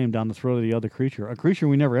flame down the throat of the other creature, a creature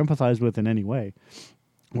we never empathized with in any way,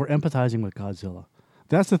 we're empathizing with Godzilla.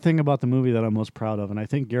 That's the thing about the movie that I'm most proud of, and I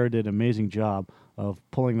think Garrett did an amazing job of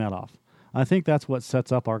pulling that off. I think that's what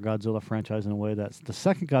sets up our Godzilla franchise in a way that the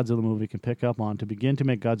second Godzilla movie can pick up on to begin to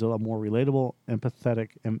make Godzilla a more relatable,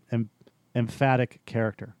 empathetic, emphatic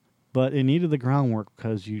character. But it needed the groundwork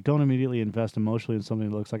because you don't immediately invest emotionally in something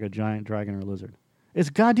that looks like a giant dragon or lizard. It's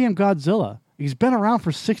goddamn Godzilla. He's been around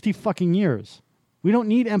for 60 fucking years. We don't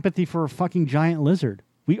need empathy for a fucking giant lizard.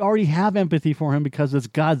 We already have empathy for him because it's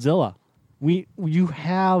Godzilla. You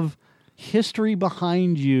have history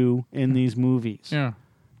behind you in these movies. Yeah.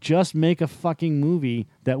 Just make a fucking movie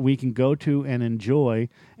that we can go to and enjoy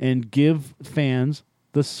and give fans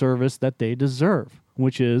the service that they deserve,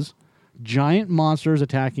 which is giant monsters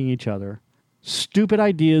attacking each other, stupid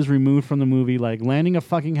ideas removed from the movie, like landing a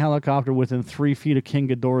fucking helicopter within 3 feet of King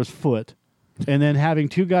Ghidorah's foot, and then having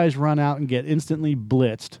two guys run out and get instantly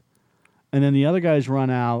blitzed, and then the other guys run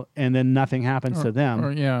out, and then nothing happens to them.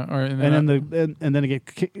 And then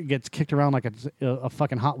it gets kicked around like a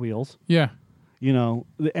fucking Hot Wheels. Yeah. You know,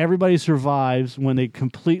 everybody survives when they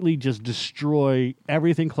completely just destroy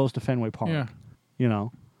everything close to Fenway Park. Yeah. You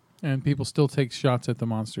know? And people still take shots at the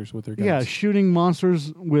monsters with their guns. Yeah, shooting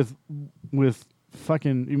monsters with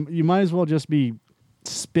fucking... You might as well just be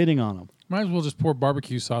spitting on them. Might as well just pour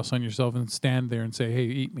barbecue sauce on yourself and stand there and say, hey,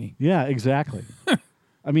 eat me. Yeah, exactly.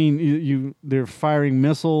 I mean, they're firing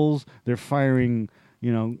missiles. They're firing,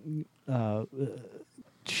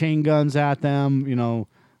 chain guns at them,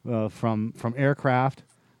 from aircraft.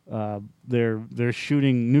 They're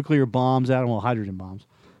shooting nuclear bombs at them, well, hydrogen bombs.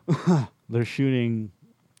 They're shooting,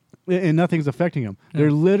 and nothing's affecting them. Yeah.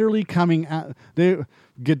 They're literally coming at.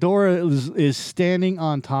 Ghidorah is standing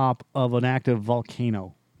on top of an active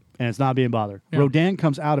volcano, and it's not being bothered. Yeah. Rodan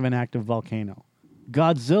comes out of an active volcano.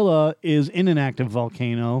 Godzilla is in an active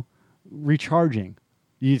volcano, recharging.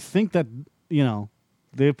 You think that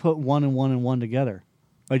they put one and one together.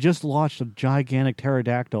 I just launched a gigantic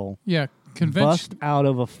pterodactyl. Yeah, bust out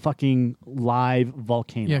of a fucking live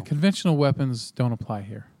volcano. Yeah, conventional weapons don't apply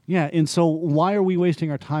here. Yeah, and so why are we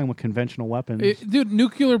wasting our time with conventional weapons? Dude,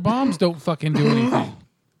 nuclear bombs don't fucking do anything.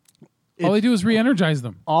 All they do is re-energize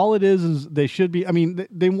them. All it is they should be... I mean,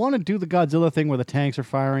 they want to do the Godzilla thing where the tanks are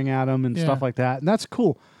firing at them and stuff like that, and that's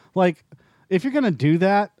cool. Like, if you're going to do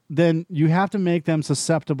that, then you have to make them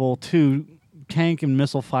susceptible to tank and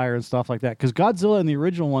missile fire and stuff like that. Because Godzilla and the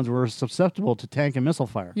original ones were susceptible to tank and missile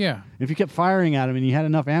fire. Yeah. If you kept firing at them and you had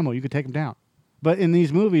enough ammo, you could take them down. But in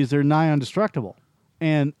these movies, they're nigh indestructible.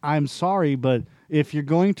 And I'm sorry, but if you're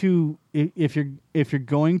going to go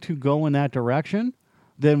in that direction,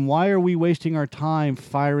 then why are we wasting our time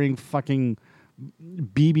firing fucking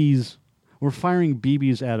BBs? We're firing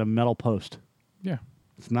BBs at a metal post. Yeah.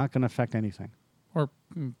 It's not going to affect anything. Or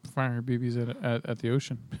firing BBs at the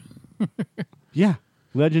ocean. Yeah.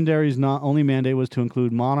 Legendary's not only mandate was to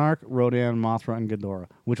include Monarch, Rodan, Mothra, and Ghidorah,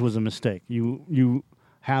 which was a mistake. You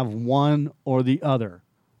have one or the other.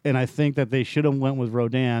 And I think that they should have went with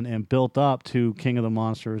Rodan and built up to King of the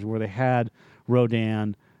Monsters, where they had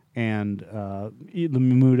Rodan and the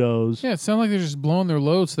Mudos. Yeah, it sounds like they're just blowing their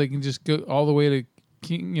load so they can just go all the way to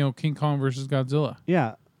King Kong versus Godzilla.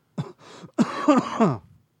 Yeah.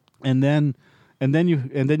 and then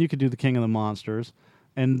you could do the King of the Monsters,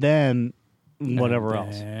 and then whatever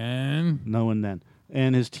else. No, and then.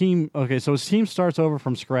 And his team, so his team starts over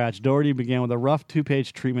from scratch. Doherty began with a rough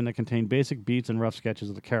 2-page treatment that contained basic beats and rough sketches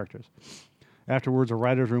of the characters. Afterwards, a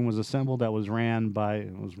writer's room was assembled that was run by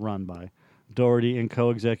Doherty and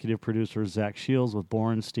co-executive producer Zach Shields, with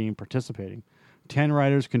Borenstein participating. 10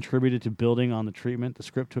 writers contributed to building on the treatment. The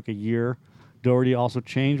script took a year. Doherty also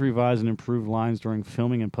changed, revised, and improved lines during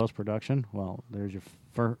filming and post-production. Well, there's your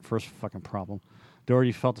first fucking problem.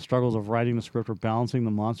 Doherty felt the struggles of writing the script were balancing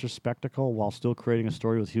the monster spectacle while still creating a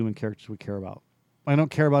story with human characters we care about. I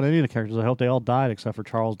don't care about any of the characters. I hope they all died except for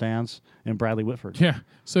Charles Dance and Bradley Whitford. Yeah.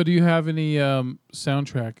 So do you have any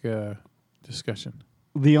soundtrack discussion?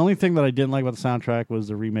 The only thing that I didn't like about the soundtrack was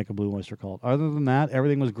the remake of Blue Oyster Cult. Other than that,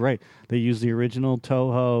 everything was great. They used the original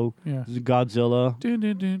Toho, Godzilla.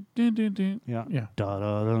 Yeah. Yeah.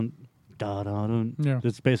 Da-da-dun, da-da-dun. Yeah.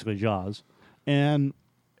 It's basically Jaws. And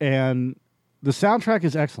the soundtrack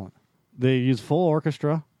is excellent. They use full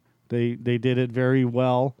orchestra. They did it very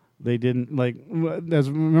well. They didn't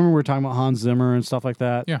remember we were talking about Hans Zimmer and stuff like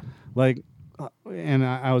that. Yeah. And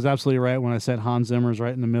I was absolutely right when I said Hans Zimmer's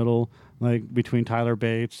right in the middle, between Tyler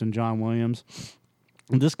Bates and John Williams.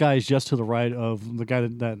 And this guy is just to the right of the guy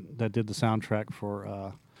that did the soundtrack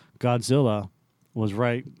for Godzilla, was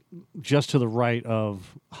right just to the right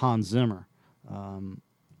of Hans Zimmer.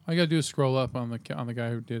 All you gotta do is scroll up on the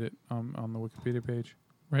guy who did it on the Wikipedia page,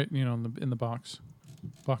 right? In the box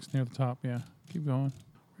near the top. Yeah, keep going,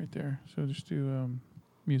 right there. So just do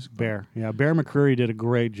music. Bear McCreary did a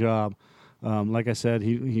great job. Like I said,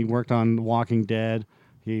 he worked on Walking Dead.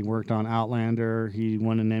 He worked on Outlander. He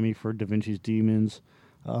won an Emmy for Da Vinci's Demons,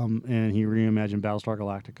 and he reimagined Battlestar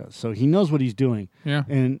Galactica. So he knows what he's doing. Yeah.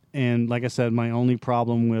 And like I said, my only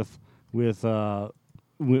problem with the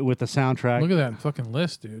soundtrack. Look at that fucking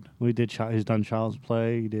list, dude. He's done Child's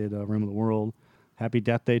Play. He did Rim of the World, Happy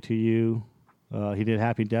Death Day to You. He did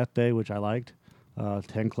Happy Death Day, which I liked.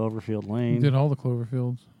 10 Cloverfield Lane. He did all the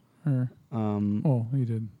Cloverfields. He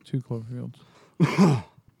did 2 Cloverfields.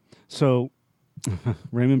 So,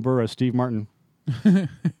 Raymond Burrows, Steve Martin.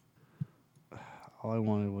 All I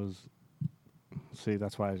wanted was... See,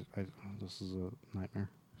 that's why this is a nightmare.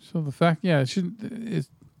 So the fact,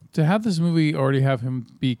 to have this movie already have him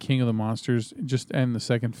be king of the monsters, just end the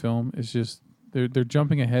second film, is just... They're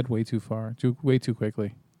jumping ahead way too far, way too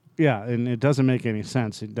quickly. Yeah, and it doesn't make any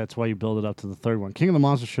sense. That's why you build it up to the third one. King of the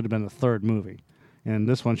Monsters should have been the third movie. And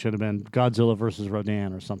this one should have been Godzilla versus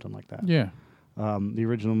Rodan or something like that. Yeah. The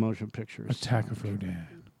original motion pictures. Attack of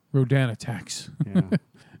Rodan. Rodan attacks. Yeah.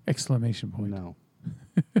 Exclamation point. No.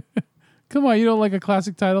 Come on, you don't like a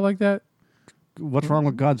classic title like that? What's wrong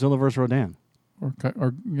with Godzilla versus Rodan?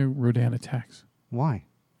 Or Rodan attacks. Why?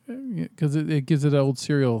 Because it gives it an old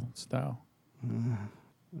serial style.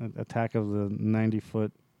 Attack of the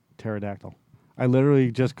 90-foot pterodactyl. I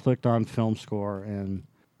literally just clicked on film score and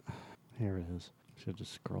here it is. Should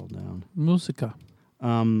just scroll down. Musica.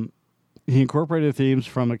 He incorporated themes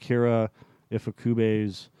from Akira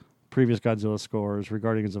Ifukube's previous Godzilla scores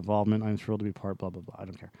regarding his involvement. I'm thrilled to be part, blah, blah, blah. I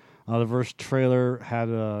don't care. The verse trailer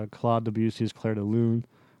had Claude Debussy's Claire de Lune.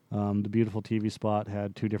 The beautiful TV spot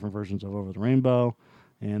had 2 different versions of Over the Rainbow.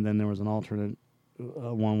 And then there was an alternate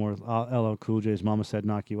one where LL Cool J's Mama Said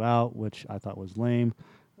Knock You Out, which I thought was lame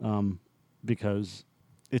because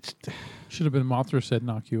it's... Should have been Mothra Said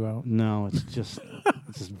Knock You Out. No, it's just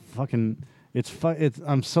fucking...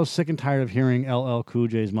 I'm so sick and tired of hearing LL Cool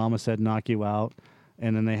J's Mama Said Knock You Out,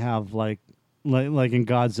 and then they have like in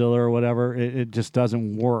Godzilla or whatever, it just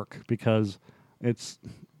doesn't work because it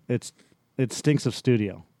stinks of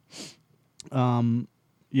studio.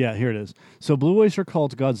 Yeah, here it is. So Blue Oyster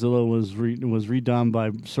Cult's Godzilla was redone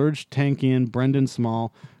by Serge Tankian, Brendan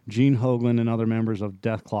Small, Gene Hoglan, and other members of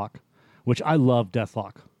Death Clock, which I love. Death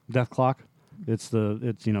Clock, it's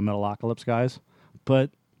Metalocalypse guys, but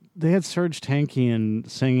they had Serge Tankian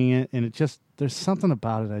singing it, and there's something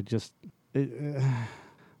about it.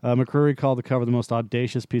 McCreary called the cover the most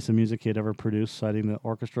audacious piece of music he had ever produced, citing the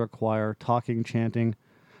orchestra, choir, taiko chanting,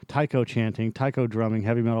 taiko drumming,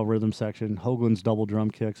 heavy metal rhythm section, Hoagland's double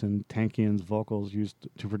drum kicks, and Tankian's vocals used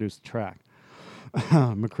to produce the track.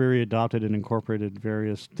 McCreary adopted and incorporated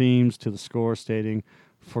various themes to the score, stating,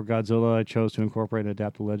 "For Godzilla, I chose to incorporate and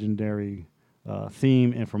adapt the legendary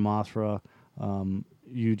theme, and for Mothra,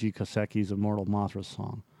 Yuji Koseki's Immortal Mothra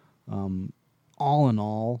song." All in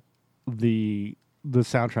all, the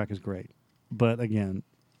soundtrack is great, but again,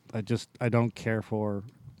 I don't care for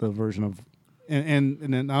the version of,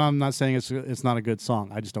 and I'm not saying it's not a good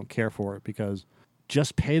song. I just don't care for it because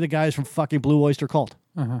just pay the guys from fucking Blue Oyster Cult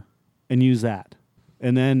and use that,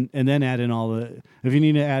 and then add in all the, if you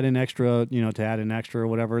need to add in extra, to add in extra or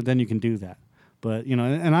whatever, then you can do that. But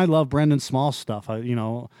and I love Brendan Small's stuff.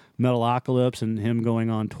 Metalocalypse and him going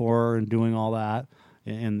on tour and doing all that,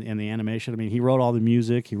 and the animation. I mean, he wrote all the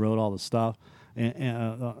music, he wrote all the stuff.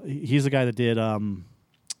 And he's the guy that did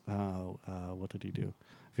what did he do?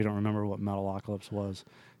 If you don't remember what Metalocalypse was,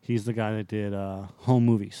 he's the guy that did Home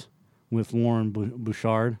Movies with Lauren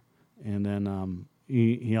Bouchard, and then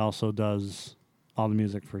he also does all the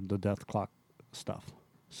music for the Death Clock stuff.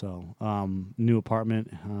 So New Apartment,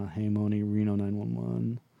 Hey Moni, Reno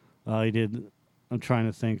 911. He did. I'm trying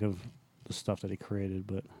to think of the stuff that he created,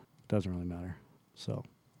 but it doesn't really matter. So.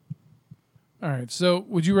 All right. So,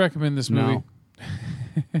 would you recommend this movie? No.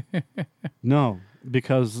 No,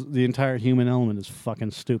 because the entire human element is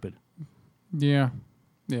fucking stupid. Yeah.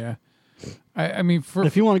 I mean,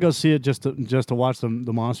 if you want to go see it just to watch the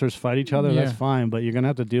monsters fight each other, Yeah. that's fine. But you're gonna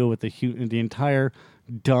have to deal with the entire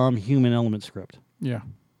dumb human element script. Yeah.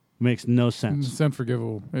 Makes no sense. It's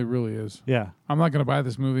unforgivable. It really is. Yeah. I'm not gonna buy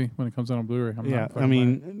this movie when it comes out on Blu-ray.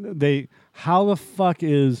 How the fuck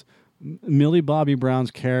is Millie Bobby Brown's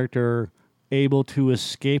character able to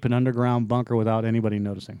escape an underground bunker without anybody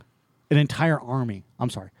noticing? An entire army. I'm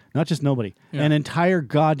sorry. Not just nobody. Yeah. An entire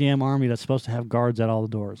goddamn army that's supposed to have guards at all the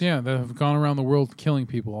doors. Yeah, that have gone around the world killing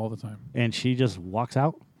people all the time. And she just walks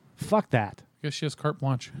out? Fuck that. I guess she has carte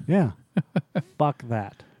blanche. Yeah. Fuck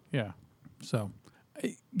that. Yeah. So,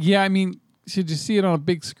 I mean, should you see it on a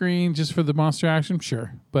big screen just for the monster action?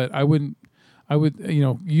 Sure. But I would,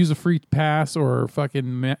 use a free pass or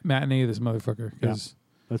fucking matinee this motherfucker. Because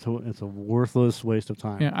It's a worthless waste of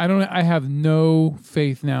time. Yeah, I have no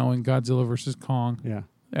faith now in Godzilla versus Kong Yeah.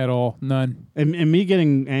 at all. None. And me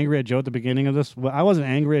getting angry at Joe at the beginning of this, well, I wasn't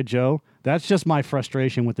angry at Joe. That's just my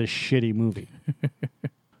frustration with this shitty movie.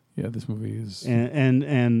 Yeah, this movie is.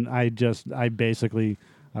 And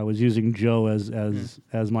I was using Joe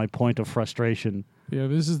as my point of frustration. Yeah,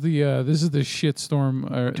 this is the shit storm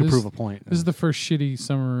to prove a point. This is the first shitty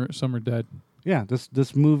summer dead. Yeah,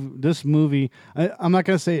 this movie. I'm not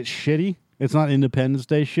gonna say it's shitty. It's not Independence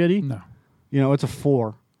Day shitty. No. It's a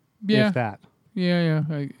 4. Yeah. If that. Yeah.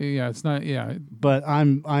 It's not. Yeah. But I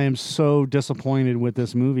am so disappointed with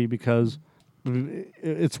this movie because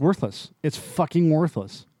it's worthless. It's fucking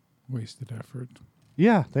worthless. Wasted effort.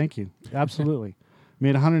 Yeah, thank you. Absolutely.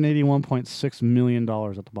 Made $181.6 million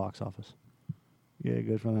at the box office. Yeah,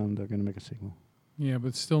 good for them. They're going to make a sequel. Yeah,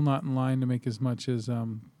 but still not in line to make as much as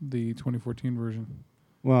the 2014 version.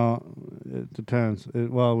 Well, it depends. It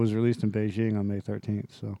was released in Beijing on May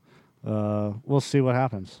 13th, so we'll see what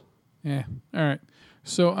happens. Yeah. All right.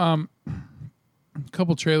 So a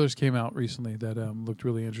couple trailers came out recently that looked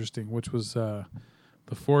really interesting, which was the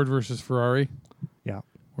Ford versus Ferrari. Yeah.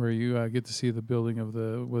 Where you get to see the building of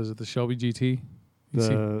the Shelby GT? It's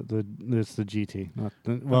the GT.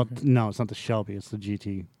 No, it's not the Shelby. It's the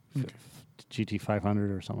GT. Okay. GT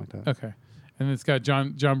 500 or something like that. Okay. And it's got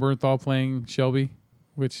John Bernthal playing Shelby,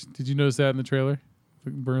 which, did you notice that in the trailer?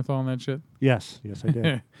 Bernthal and that shit? Yes, I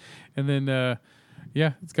did. And then,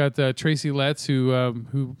 it's got Tracy Letts, who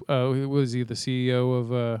was he, the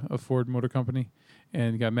CEO of Ford Motor Company,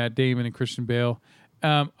 and you got Matt Damon and Christian Bale.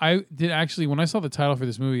 I did actually, when I saw the title for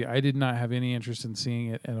this movie, I did not have any interest in seeing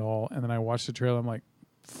it at all. And then I watched the trailer. I'm like,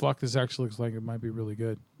 fuck, this actually looks like it might be really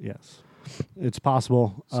good. Yes, it's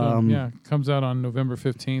possible. So it comes out on November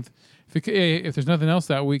 15th. If there's nothing else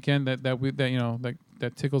that weekend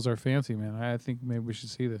that tickles our fancy, man, I think maybe we should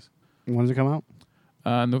see this. When does it come out?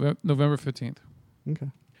 November 15th. Okay.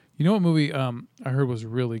 You know what movie I heard was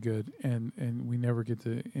really good, and we never get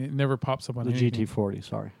to. It never pops up on the anything. GT40.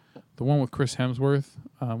 Sorry. The one with Chris Hemsworth,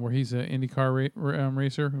 where he's an IndyCar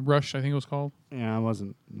racer. Rush, I think it was called. Yeah,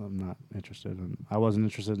 I'm not interested I wasn't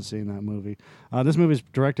interested in seeing that movie. This movie is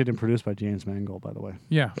directed and produced by James Mangold, by the way.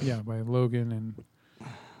 Yeah, by Logan, and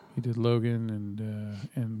he did Logan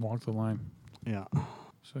and Walk the Line. Yeah.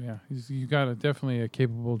 So yeah, you got definitely a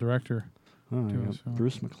capable director.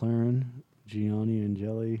 Bruce McLaren,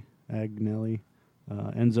 Gianni Agnelli,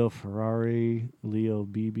 Enzo Ferrari, Leo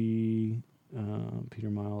Beebe, Peter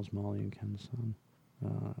Miles, Molly and Ken's son,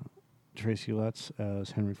 Tracy Letts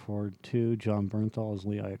as Henry Ford II, John Bernthal as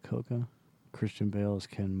Lee Iacocca, Christian Bale as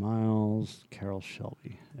Ken Miles, Carroll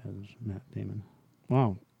Shelby as Matt Damon.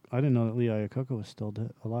 Wow, I didn't know that Lee Iacocca was still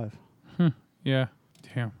alive. Yeah,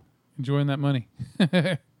 damn, enjoying that money.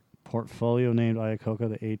 Portfolio named Iacocca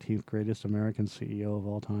the 18th greatest American CEO of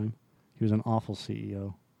all time. He was an awful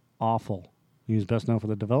CEO. Awful. He was best known for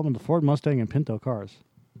the development of Ford Mustang and Pinto cars.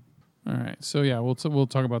 All right, so yeah, we'll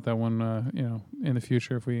talk about that one, in the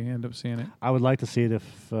future if we end up seeing it. I would like to see it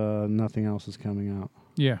if nothing else is coming out.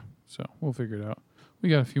 Yeah, so we'll figure it out. We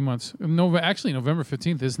got a few months. Actually, November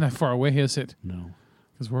 15th isn't that far away, is it? No.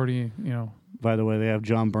 Because we're already, By the way, they have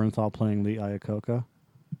John Bernthal playing Lee Iacocca.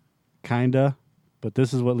 Kinda, but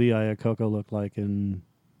this is what Lee Iacocca looked like in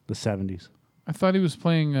the 70s. I thought he was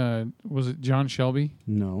playing. Was it John Shelby?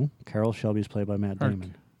 No, Carroll Shelby's played by Matt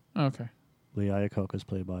Damon. Okay. Lee Iacocca's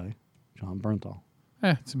played by John Bernthal.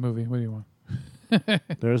 It's a movie. What do you want?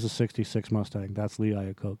 There's a 66 Mustang. That's Lee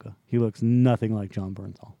Iacocca. He looks nothing like John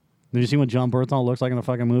Bernthal. Did you see what John Bernthal looks like in the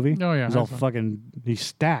fucking movie? Oh, yeah. He's all he's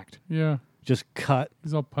stacked. Yeah. Just cut.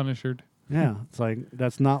 He's all Punishered. Yeah. It's like,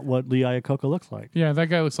 that's not what Lee Iacocca looks like. Yeah, that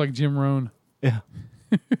guy looks like Jim Rohn. Yeah.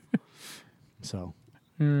 So.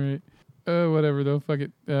 All right. Whatever, though. Fuck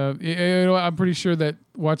it. I'm pretty sure that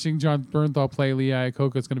watching John Bernthal play Lee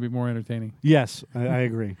Iacocca is going to be more entertaining. Yes, I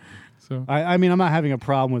agree. So I mean, I'm not having a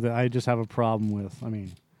problem with it. I just have a problem with,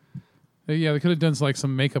 yeah, they could have done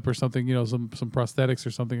some makeup or something, some prosthetics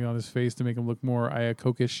or something on his face to make him look more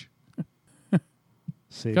Iacocca-ish.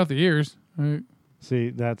 See, got the ears. Right. See,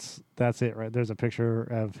 that's it, right? There's a picture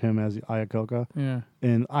of him as Iacocca. Yeah.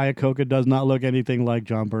 And Iacocca does not look anything like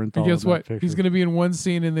John Bernthal. And guess what? Picture. He's going to be in one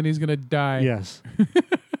scene and then he's going to die. Yes.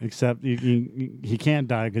 Except he can't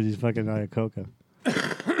die because he's fucking Iacocca.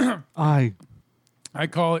 I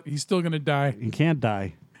call it. He's still going to die. He can't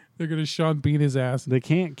die. They're going to Sean Bean his ass. They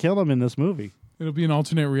can't kill him in this movie. It'll be an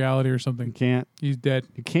alternate reality or something. You can't. He's dead.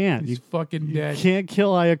 You can't. He's fucking dead. You can't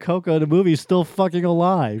kill Iacocca in the movie. He's still fucking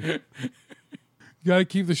alive. You got to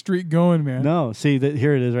keep the streak going, man. No. See,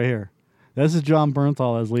 here it is right here. This is John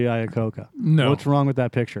Bernthal as Lee Iacocca. No. What's wrong with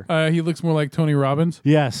that picture? He looks more like Tony Robbins.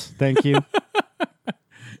 Yes, thank you.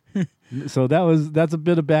 So that's a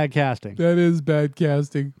bit of bad casting. That is bad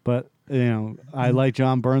casting. But, I like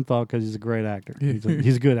John Bernthal because he's a great actor. He's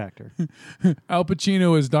a good actor. Al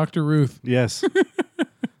Pacino is Dr. Ruth. Yes.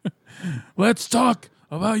 Let's talk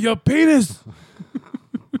about your penis.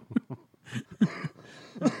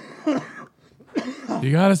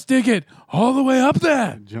 You got to stick it all the way up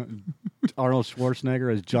there. Arnold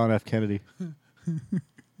Schwarzenegger as John F. Kennedy.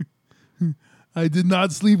 I did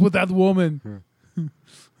not sleep with that woman.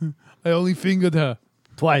 I only fingered her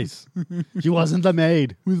Twice. She wasn't the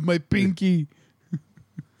maid. with my pinky.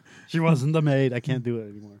 She wasn't the maid. I can't do it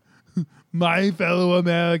anymore. My fellow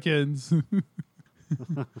Americans.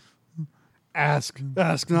 Ask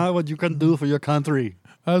not what you can do for your country.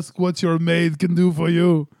 Ask what your maid can do for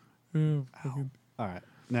you. All right,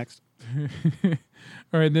 next.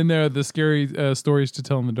 All right, then there are the scary stories to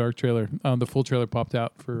tell in the dark trailer. The full trailer popped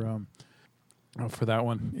out for that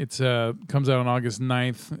one. It's comes out on August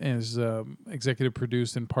 9th and is executive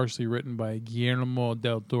produced and partially written by Guillermo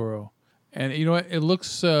del Toro. And you know what? It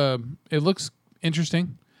looks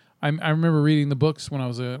interesting. I remember reading the books when I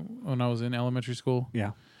was in elementary school.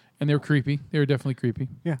 Yeah. And they were creepy. They were definitely creepy.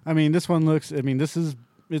 Yeah. I mean, this one looks. I mean,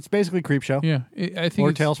 it's basically Creep Show. Yeah, I think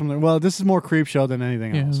Or Tales from the. Well, this is more Creep Show than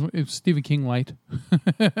anything else. It's Stephen King light.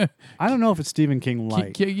 I don't know if it's Stephen King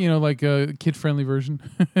light. Like a kid-friendly version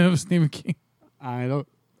of Stephen King. I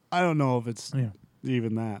don't know if it's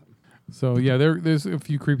even that. So yeah, there's a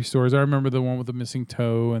few creepy stories. I remember the one with the missing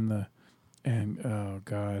toe and oh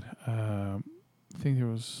god, I think there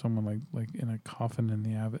was someone like in a coffin in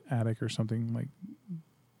the attic or something like.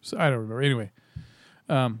 So I don't remember. Anyway,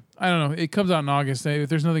 I don't know. It comes out in August. If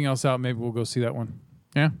there's nothing else out, maybe we'll go see that one.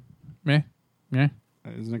 Yeah, yeah.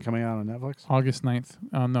 Isn't it coming out on Netflix? August 9th.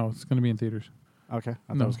 No, it's going to be in theaters. Okay,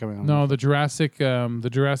 I thought it was coming out. No, the Jurassic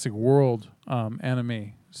World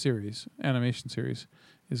animation series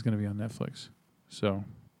is going to be on Netflix. So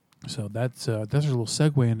that's a little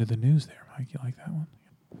segue into the news there, Mike. You like that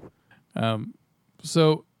one?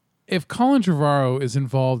 So if Colin Trevorrow is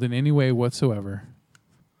involved in any way whatsoever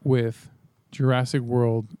with Jurassic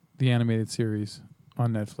World, the animated series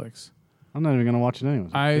on Netflix, I'm not even going to watch it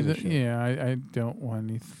anyways. I don't want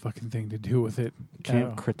any fucking thing to do with it.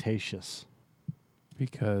 Camp Cretaceous.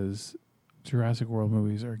 Because Jurassic World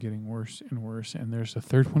movies are getting worse and worse, and there's a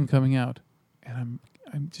third one coming out, and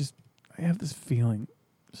I have this feeling,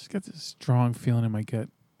 just got this strong feeling in my gut,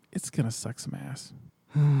 it's gonna suck some ass.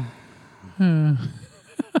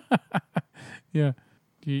 Yeah.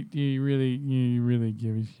 Do you really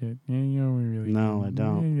give a shit? Yeah, you don't really. No, I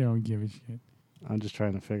don't. You don't give a shit. I'm just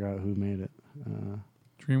trying to figure out who made it.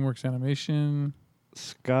 DreamWorks Animation.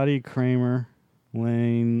 Scotty Kramer,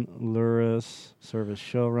 Wayne Luris serve as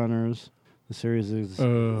showrunners. The series is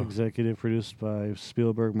executive produced by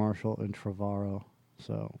Spielberg, Marshall, and Trevorrow.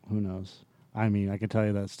 So who knows? I mean, I can tell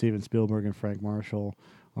you that Steven Spielberg and Frank Marshall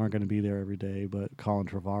aren't going to be there every day, but Colin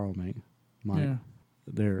Trevorrow might. Yeah.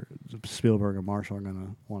 Spielberg and Marshall are going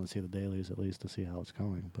to want to see the dailies at least to see how it's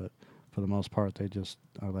going. But for the most part, they just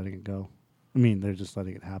are letting it go. I mean, they're just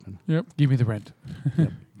letting it happen. Yep. Give me the rent.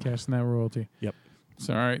 Yep. Cashing that royalty. Yep.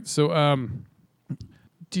 So all right. So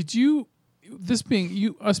did you? Us being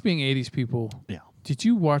 80s people. Yeah. Did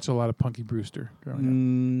you watch a lot of Punky Brewster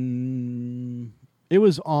growing up? It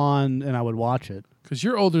was on, and I would watch it. Because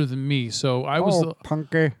you're older than me, so I was.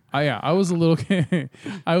 Punky. I was a little.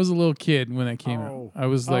 I was a little kid when that came out. I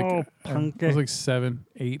was like, Punky. I was like 7,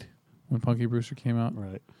 8 when Punky Brewster came out.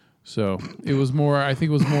 Right. So it was more. I think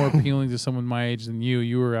it was more appealing to someone my age than you.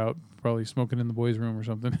 You were out probably smoking in the boys' room or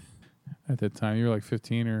something at that time. You were like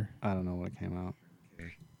 15 or. I don't know when it came out.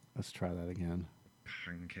 Let's try that again.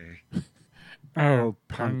 Punky. Oh,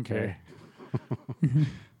 Punky.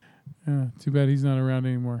 Yeah, too bad he's not around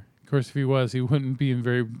anymore. Of course, if he was, he wouldn't be in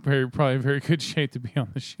probably very good shape to be on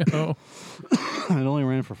the show. It only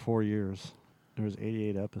ran for 4 years. There was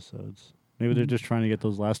 88 episodes. Maybe they're just trying to get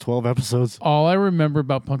those last 12 episodes. All I remember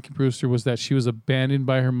about Punky Brewster was that she was abandoned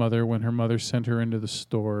by her mother when her mother sent her into the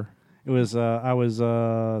store. It was I was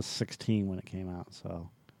 16 when it came out, so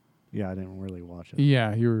yeah, I didn't really watch it.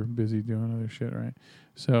 Yeah, you were busy doing other shit, right?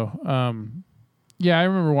 So, yeah, I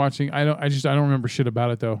remember watching. I don't remember shit about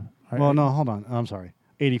it though. Well, no, hold on. I'm sorry.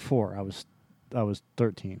 84. I was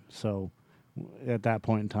 13. So at that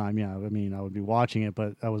point in time, yeah, I mean, I would be watching it,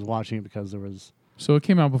 but I was watching it because there was. So it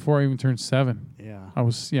came out before I even turned 7. Yeah. I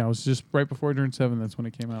was just right before I turned 7. That's when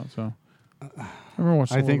it came out. So I remember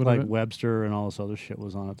watching. I a think little bit like of it. Webster and all this other shit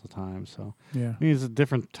was on at the time. So Yeah. I mean, it's a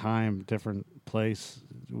different time, different place.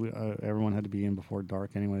 Everyone had to be in before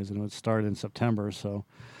dark, anyways, and it would start in September. So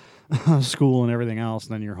school and everything else,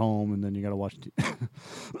 and then you're home, and then you got to watch.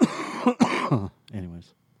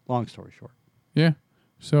 Anyways, long story short. Yeah.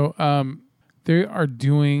 So they are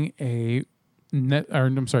doing a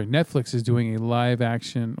Netflix is doing a live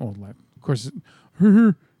action. Oh, of course.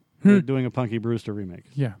 They're doing a Punky Brewster remake.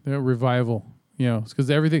 Yeah, the revival. You know, because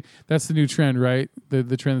everything that's the new trend, right?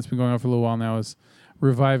 The trend that's been going on for a little while now is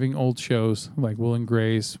reviving old shows like Will and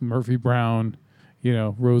Grace, Murphy Brown, you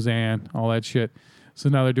know, Roseanne, all that shit. So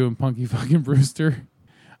now they're doing Punky fucking Brewster.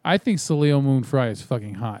 I think Saleo Moon Fry is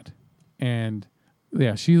fucking hot, and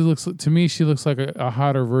yeah, she looks like a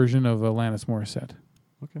hotter version of Alanis Morissette.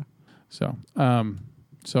 Okay.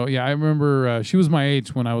 So yeah, I remember she was my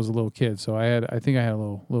age when I was a little kid. So I think I had a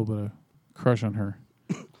little bit of crush on her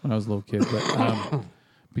when I was a little kid.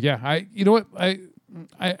 But yeah, you know what, I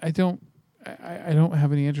don't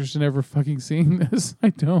have any interest in ever fucking seeing this. I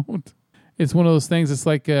don't. It's one of those things. It's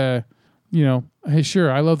like you know, hey, sure,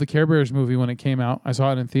 I love the Care Bears movie when it came out. I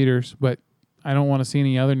saw it in theaters, but I don't want to see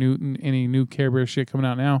any new Care Bears shit coming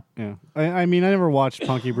out now. Yeah, I mean, I never watched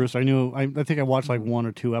Punky Brewster. I think I watched like 1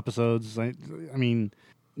 or 2 episodes. I mean,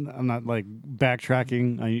 I'm not like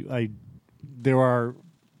backtracking. There are,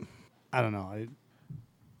 I don't know.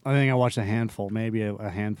 I think I watched a handful, maybe a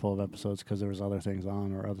handful of episodes because there was other things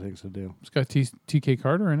on or other things to do. It's got T.K.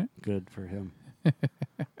 Carter in it. Good for him.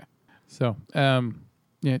 So,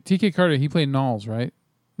 yeah, T.K. Carter, he played Knowles, right?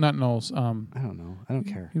 Not Knowles. I don't know. I don't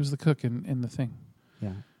care. He was the cook in the thing.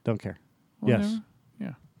 Yeah, don't care. Whatever. Yes.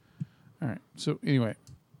 Yeah. All right. So anyway,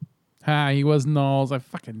 he was Knowles. I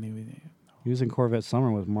fucking knew it. He was in Corvette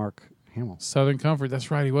Summer with Mark Hamill. Southern Comfort. That's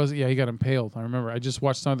right. He was. Yeah, he got impaled. I remember. I just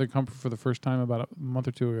watched Southern Comfort for the first time about a month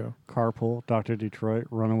or 2 ago. Carpool, Dr. Detroit,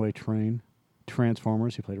 Runaway Train,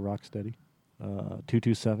 Transformers. He played Rocksteady.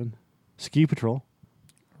 227, Ski Patrol,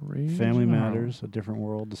 Family Matters, A Different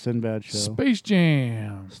World, The Sinbad Show, Space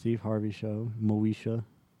Jam, Steve Harvey Show, Moesha,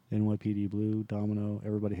 NYPD Blue, Domino,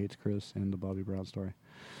 Everybody Hates Chris, and The Bobby Brown Story.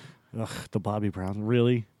 Ugh, The Bobby Brown.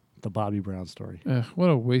 Really? The Bobby Brown Story.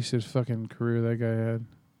 What a wasted fucking career that guy had.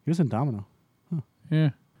 He was in Domino. Huh. Yeah.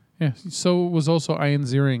 Yeah. So was also Ian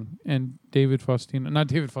Ziering and David Faustino. Not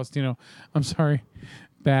David Faustino. I'm sorry.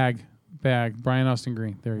 Bag. Brian Austin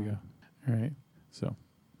Green. There you go. All right. So.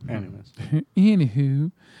 Anyways.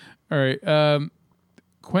 Anywho. All right.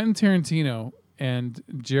 Quentin Tarantino and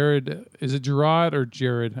Jared. Is it Gerard or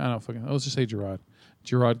Jared? I don't know. Fucking. Let's just say Gerard.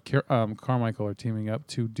 Gerard Carmichael are teaming up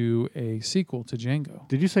to do a sequel to Django.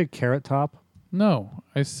 Did you say Carrot Top? No,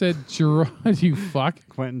 I said Gerard. You fuck.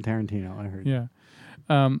 Quentin Tarantino. I heard. Yeah.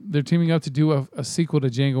 They're teaming up to do a sequel to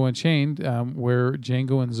Django Unchained, where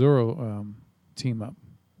Django and Zorro team up,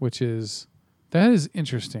 that is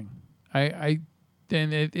interesting.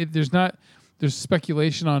 There's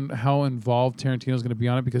speculation on how involved Tarantino's going to be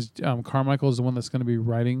on it because Carmichael is the one that's going to be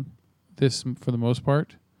writing this for the most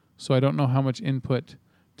part. So I don't know how much input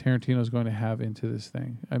Tarantino's going to have into this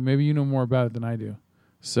thing. Maybe you know more about it than I do.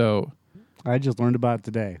 So I just learned about it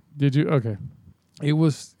today. did you? Okay.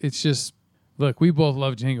 It's just, look, we both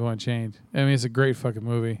love Django Unchained. I mean, it's a great fucking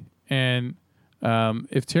movie. And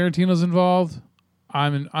if Tarantino's involved,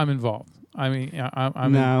 I'm involved. I mean,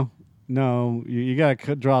 I'm No, you got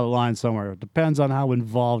to draw the line somewhere. It depends on how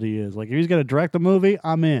involved he is. Like, if he's going to direct the movie,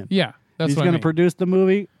 I'm in. Yeah, that's he's what going I to mean. produce the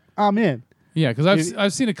movie, I'm in. Yeah, because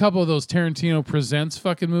I've seen a couple of those Tarantino Presents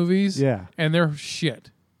fucking movies. Yeah. And they're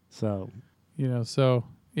shit. So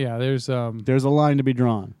yeah, there's a line to be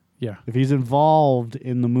drawn. Yeah. If he's involved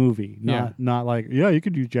in the movie, not like, you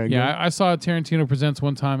could do Django. Yeah, I saw Tarantino Presents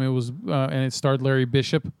one time. It was and it starred Larry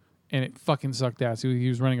Bishop, and it fucking sucked ass. He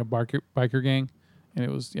was running a biker gang, and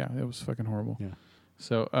it was fucking horrible. Yeah.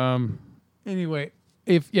 So anyway,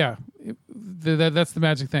 that's the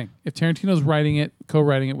magic thing. If Tarantino's writing it,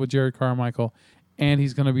 co-writing it with Jared Carmichael, and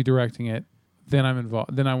he's going to be directing it, then I'm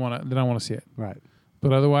involved. Then I want to see it. Right.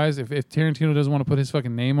 But otherwise, if Tarantino doesn't want to put his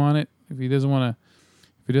fucking name on it, if he doesn't want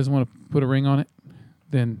to put a ring on it,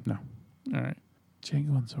 then no. All right.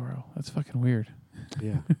 Django and Zorro. That's fucking weird.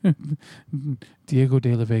 Yeah. Diego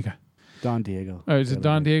de la Vega. Don Diego. Oh, is it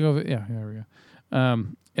Don Diego? Yeah, there we go.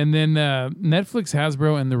 And then Netflix,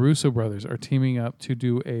 Hasbro, and the Russo brothers are teaming up to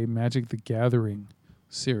do a Magic the Gathering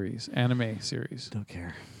anime series. Don't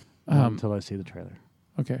care. Until I see the trailer.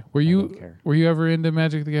 Okay. I don't care. Were you ever into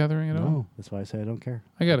Magic the Gathering at all? No, that's why I say I don't care.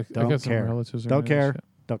 I got Don't some care. relatives. Don't care.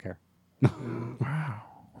 Don't care. Wow.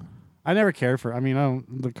 I never cared for. I mean,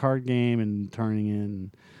 the card game and turning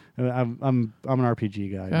in. I'm an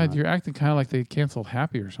RPG guy. God, you're acting kind of like they canceled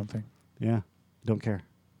Happy or something. Yeah, don't care.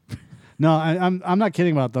 No, I'm not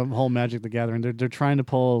kidding about the whole Magic the Gathering. They're trying to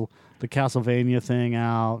pull the Castlevania thing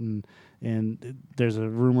out, and there's a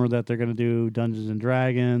rumor that they're going to do Dungeons and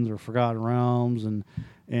Dragons or Forgotten Realms, and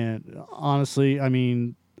honestly, I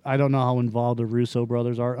mean, I don't know how involved the Russo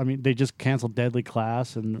brothers are. I mean, they just canceled Deadly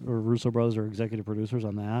Class, and or Russo brothers are executive producers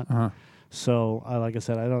on that. Uh-huh. So, like I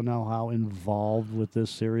said, I don't know how involved with this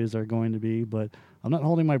series they're going to be, but I'm not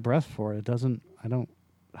holding my breath for it.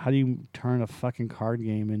 How do you turn a fucking card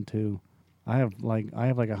game into? I have like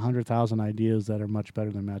 100,000 ideas that are much better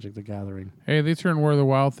than Magic the Gathering. Hey, they turned Where the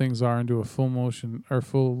Wild Things Are into a full motion or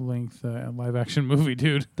full length live action movie,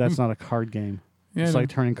 dude. That's not a card game. Yeah, It's like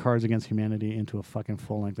turning Cards Against Humanity into a fucking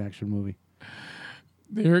full length action movie.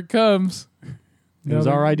 there it comes. It was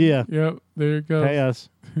our idea. Yep, there it goes. Pay us.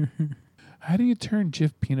 How do you turn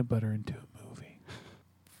Jif Peanut Butter into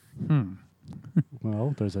a movie?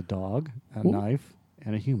 Well, there's a dog, a Ooh. knife,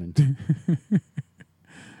 and a human.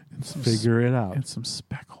 And some Figure it out. and some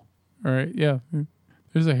speckle. All right, yeah.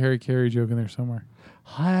 There's a Harry Carey joke in there somewhere.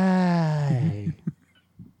 Hi.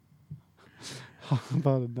 How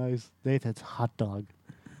about a nice Nathan's hot dog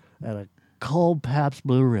and a cold Pabst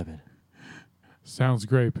Blue Ribbon? Sounds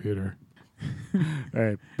great, Peter.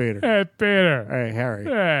 Hey, Peter. Hey, Peter. Hey, Harry.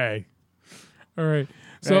 Hey. All right.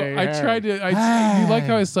 So Hey, I Harry. tried to. You like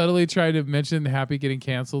how I subtly tried to mention Happy getting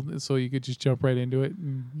canceled, so you could just jump right into it,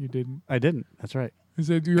 and you didn't. I didn't. That's right. I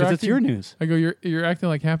said, Because it's your news. I go, you're acting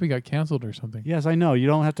like Happy got canceled or something. Yes, I know. You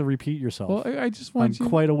don't have to repeat yourself. Well, I just I'm want you.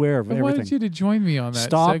 quite aware of I everything. wanted you to join me on that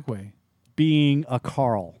Stop. segue. Being a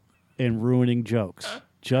Carl and ruining jokes.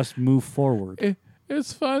 Just move forward.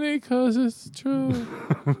 It's funny because it's true.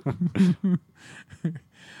 All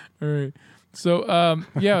right. So,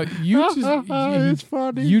 yeah, It's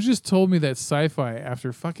funny. you just told me that Sci-Fi,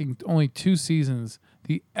 after fucking only 2 seasons,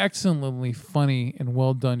 the excellently funny and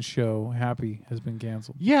well done show Happy has been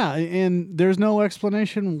canceled. Yeah, and there's no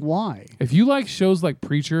explanation why. If you like shows like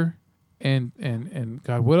Preacher and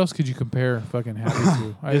God, what else could you compare fucking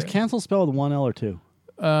Happy to? Is cancel spelled with one L or two?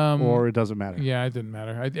 Or it doesn't matter? Yeah, it didn't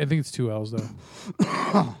matter. I think it's 2 L's though.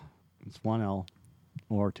 It's one L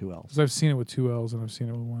or two L's. Because I've seen it with 2 L's and I've seen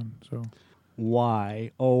it with 1. So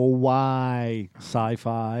Why? Oh, why?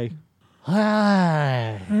 Sci-fi.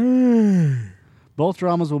 Hi. Both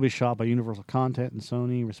dramas will be shot by Universal Content and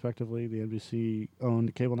Sony, respectively. The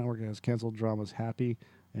NBC-owned cable network has canceled dramas Happy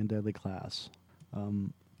and Deadly Class.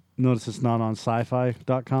 Notice it's not on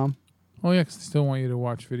sci-fi.com. oh yeah, because they still want you to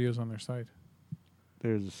watch videos on their site.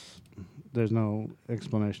 There's no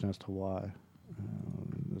explanation as to why.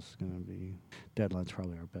 This is going to be... Deadline's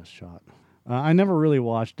probably our best shot. I never really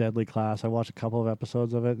watched Deadly Class. I watched a couple of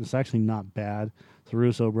episodes of it. It's actually not bad. It's the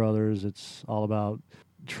Russo brothers. It's all about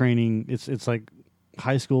training. It's like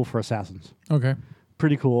high school for assassins. Okay.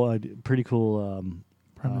 Pretty cool.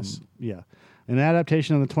 Premise. Yeah. An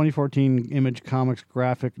adaptation of the 2014 Image Comics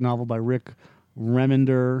graphic novel by Rick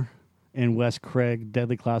Remender and Wes Craig.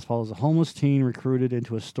 Deadly Class follows a homeless teen recruited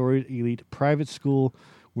into a storied elite private school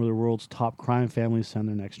where the world's top crime families send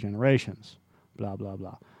their next generations. Blah, blah,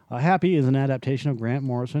 blah. Happy is an adaptation of Grant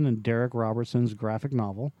Morrison and Derek Robertson's graphic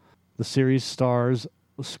novel. The series stars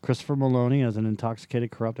Christopher Maloney as an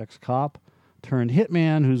intoxicated, corrupt ex-cop turned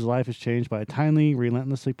hitman whose life is changed by a tiny,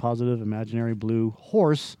 relentlessly positive, imaginary blue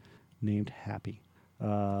horse named Happy.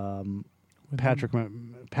 Patrick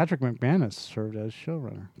McManus served as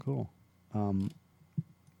showrunner. Cool.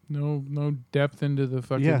 No depth into the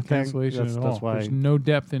fucking cancellation at all. that's why There's no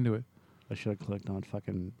depth into it. I should have clicked on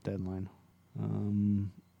fucking Deadline.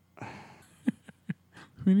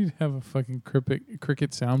 We need to have a fucking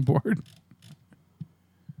cricket soundboard.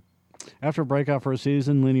 After a breakout for a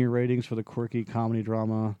season, linear ratings for the quirky comedy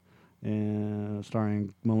drama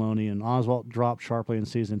starring Maloney and Oswalt dropped sharply in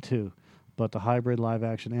season 2. But the hybrid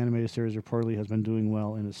live-action animated series reportedly has been doing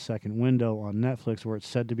well in its second window on Netflix, where it's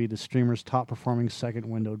said to be the streamer's top-performing second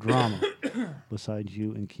window drama, besides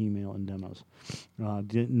You and Key Male and Demos,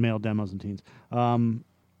 male demos and teens.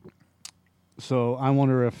 So I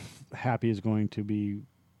wonder if Happy is going to be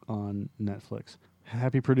on Netflix.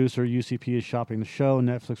 Happy producer UCP is shopping the show.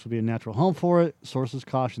 Netflix will be a natural home for it. Sources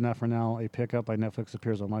caution that for now, a pickup by Netflix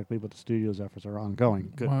appears unlikely, but the studio's efforts are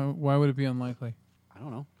ongoing. Good. Why would it be unlikely? I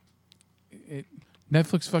don't know.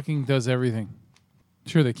 Netflix fucking does everything.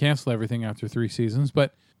 Sure, they cancel everything after 3 seasons,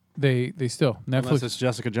 but they still Netflix. Unless it's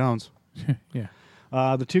Jessica Jones. Yeah.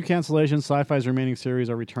 The 2 cancellations, Sci-Fi's remaining series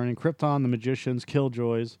are returning: Krypton, The Magicians,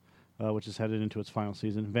 Killjoys, which is headed into its final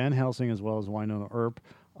season, Van Helsing, as well as Winona Earp.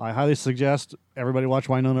 I highly suggest everybody watch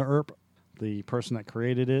Winona Earp. The person that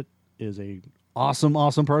created it is a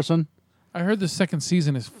awesome person. I heard the second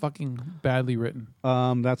season is fucking badly written.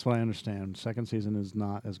 That's what I understand. Second season is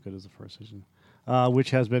not as good as the first season,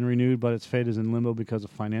 which has been renewed, but its fate is in limbo because of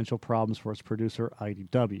financial problems for its producer,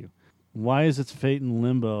 IDW. Why is its fate in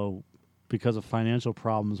limbo? Because of financial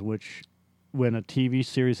problems, which when a TV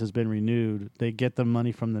series has been renewed, they get the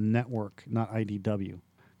money from the network, not IDW.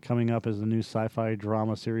 Coming up is the new sci-fi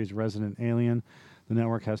drama series Resident Alien. The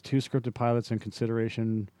network has 2 scripted pilots in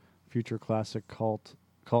consideration, future classic cult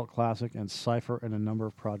classic, and Cypher, and a number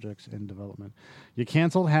of projects in development. You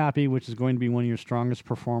canceled Happy, which is going to be one of your strongest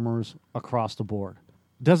performers across the board.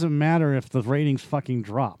 Doesn't matter if the ratings fucking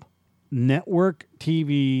drop. Network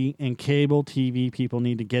TV and cable TV people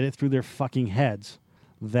need to get it through their fucking heads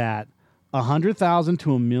that 100,000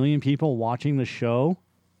 to 1 million people watching the show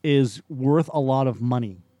is worth a lot of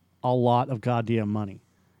money. A lot of goddamn money.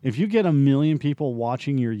 If you get 1 million people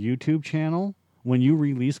watching your YouTube channel when you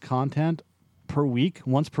release content per week,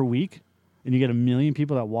 once per week, and you get 1 million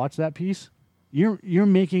people that watch that piece, you're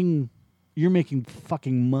making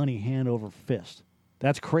fucking money hand over fist.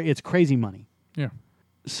 It's crazy money. Yeah.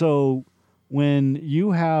 So when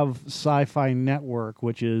you have Sci-Fi Network,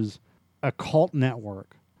 which is a cult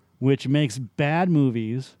network, which makes bad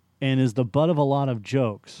movies and is the butt of a lot of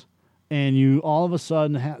jokes, and you all of a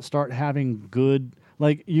sudden start having good,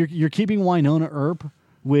 like you're keeping Winona Earp,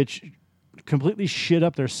 which completely shit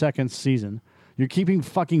up their second season. You're keeping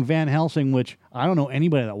fucking Van Helsing, which I don't know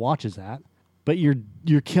anybody that watches that, but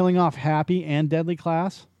you're killing off Happy and Deadly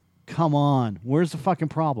Class. Come on, where's the fucking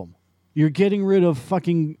problem? You're getting rid of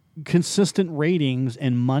fucking consistent ratings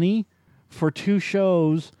and money for 2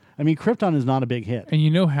 shows. I mean, Krypton is not a big hit. And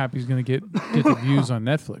you know Happy's going to get the views on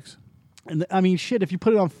Netflix. And I mean, shit, if you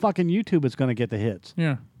put it on fucking YouTube, it's going to get the hits.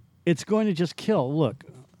 Yeah. It's going to just kill. Look,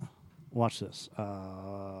 watch this.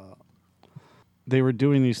 They were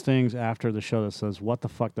doing these things after the show that says, what the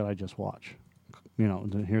fuck did I just watch? You know,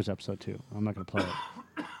 here's episode 2. I'm not going to play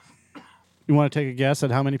it. You want to take a guess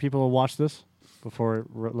at how many people will watch this before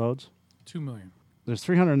it loads? 2 million. There's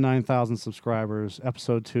 309,000 subscribers.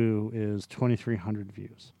 Episode 2 is 2,300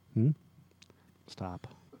 views. Stop.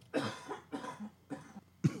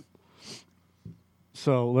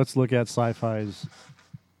 So let's look at Sci-Fi's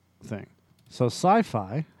thing. So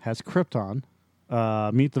Sci-Fi has Krypton,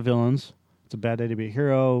 Meet the Villains, It's a Bad Day to Be a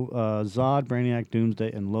Hero, Zod, Brainiac,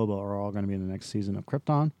 Doomsday, and Lobo are all going to be in the next season of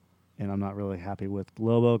Krypton. And I'm not really happy with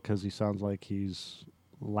Lobo because he sounds like he's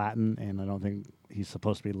Latin, and I don't think he's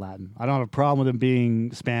supposed to be Latin. I don't have a problem with him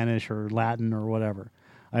being Spanish or Latin or whatever.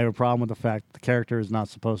 I have a problem with the fact the character is not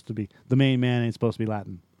supposed to be, the main man ain't supposed to be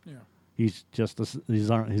Latin. Yeah. He's just he's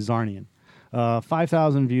Zarnian.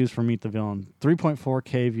 5,000 views for Meet the Villain,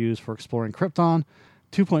 3.4K views for Exploring Krypton,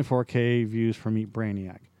 2.4K views for Meet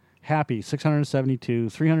Brainiac. Happy, 672,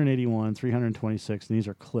 381, 326, and these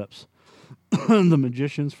are clips. The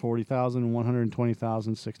Magicians, 40,000,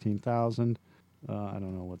 120,000, 16,000. I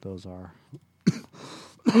don't know what those are.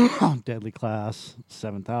 Deadly Class,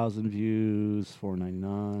 7,000 views,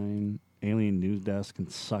 499. Alien News Desk can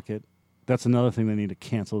suck it. That's another thing they need to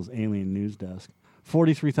cancel is Alien News Desk.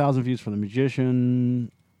 43,000 views for The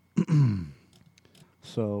Magician.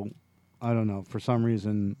 So, I don't know. For some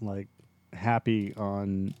reason, like, Happy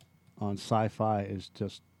on Sci-Fi is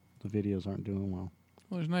just, the videos aren't doing well.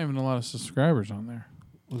 Well, there's not even a lot of subscribers on there.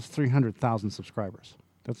 Well, there's 300,000 subscribers.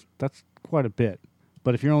 That's quite a bit.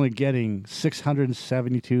 But if you're only getting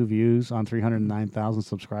 672 views on 309,000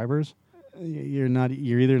 subscribers, you're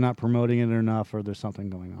either not promoting it enough or there's something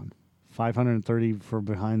going on. 530 for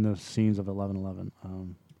behind the scenes of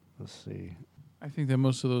 1111. Let's see. I think that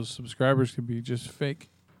most of those subscribers could be just fake.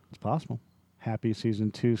 It's possible. Happy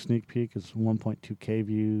Season 2 sneak peek is 1.2K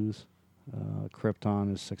views.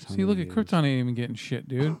 Krypton is 600 See, look at views. Krypton ain't even getting shit,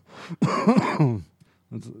 dude.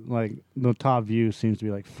 It's like the top view seems to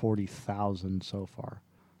be like 40,000 so far.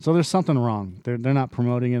 So there's something wrong. They're not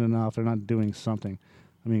promoting it enough. They're not doing something.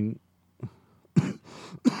 I mean,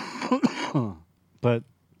 but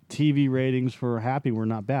TV ratings for Happy were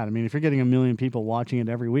not bad. I mean, if you're getting 1 million people watching it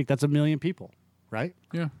every week, that's 1 million people, right?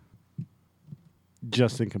 Yeah.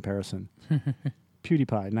 Just in comparison.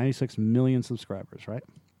 PewDiePie, 96 million subscribers, right?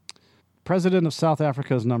 President of South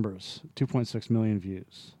Africa's numbers, 2.6 million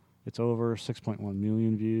views. It's over 6.1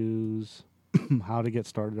 million views. How to Get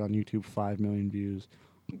Started on YouTube, 5 million views.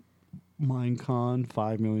 Minecon,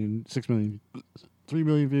 5 million, 6 million, 3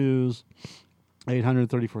 million views.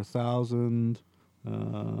 834,000.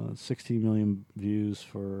 16 million views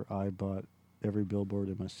for I Bought Every Billboard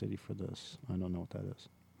in My City for This. I don't know what that is.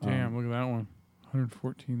 Damn, look at that one.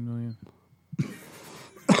 114 million.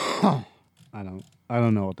 I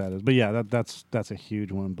don't know what that is. But yeah, that's a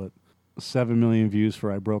huge one. But 7 million views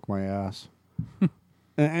for I Broke My Ass.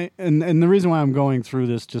 and the reason why I'm going through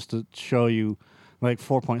this just to show you like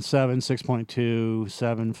 4.7, 6.2,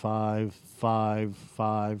 7, 5, 5,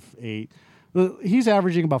 5, 8. He's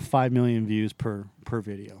averaging about 5 million views per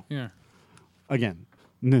video. Yeah. Again,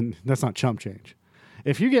 that's not chump change.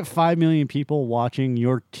 If you get 5 million people watching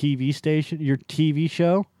your TV station, your TV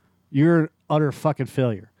show, you're an utter fucking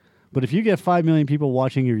failure. But if you get 5 million people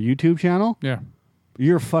watching your YouTube channel, Yeah.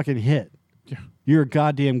 you're a fucking hit. Yeah. You're a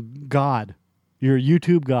goddamn god. You're a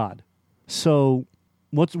YouTube god. So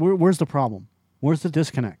where's the problem? Where's the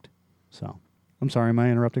disconnect? So, I'm sorry, am I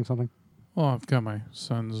interrupting something? Well, I've got my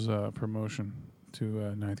son's promotion to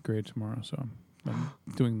 9th grade tomorrow, so I'm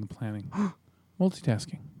doing the planning.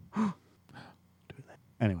 Multitasking.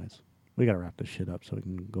 Anyways, we got to wrap this shit up so we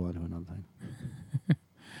can go on to another thing.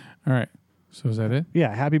 All right. So is that it?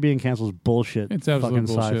 Yeah, Happy Being Canceled's bullshit. It's absolute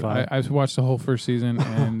fucking bullshit. sci-fi. I've watched the whole first season,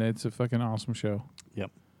 and it's a fucking awesome show.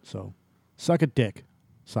 Yep. So, suck a dick,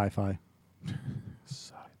 sci-fi.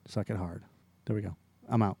 Suck it hard. There we go.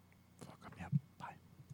 I'm out.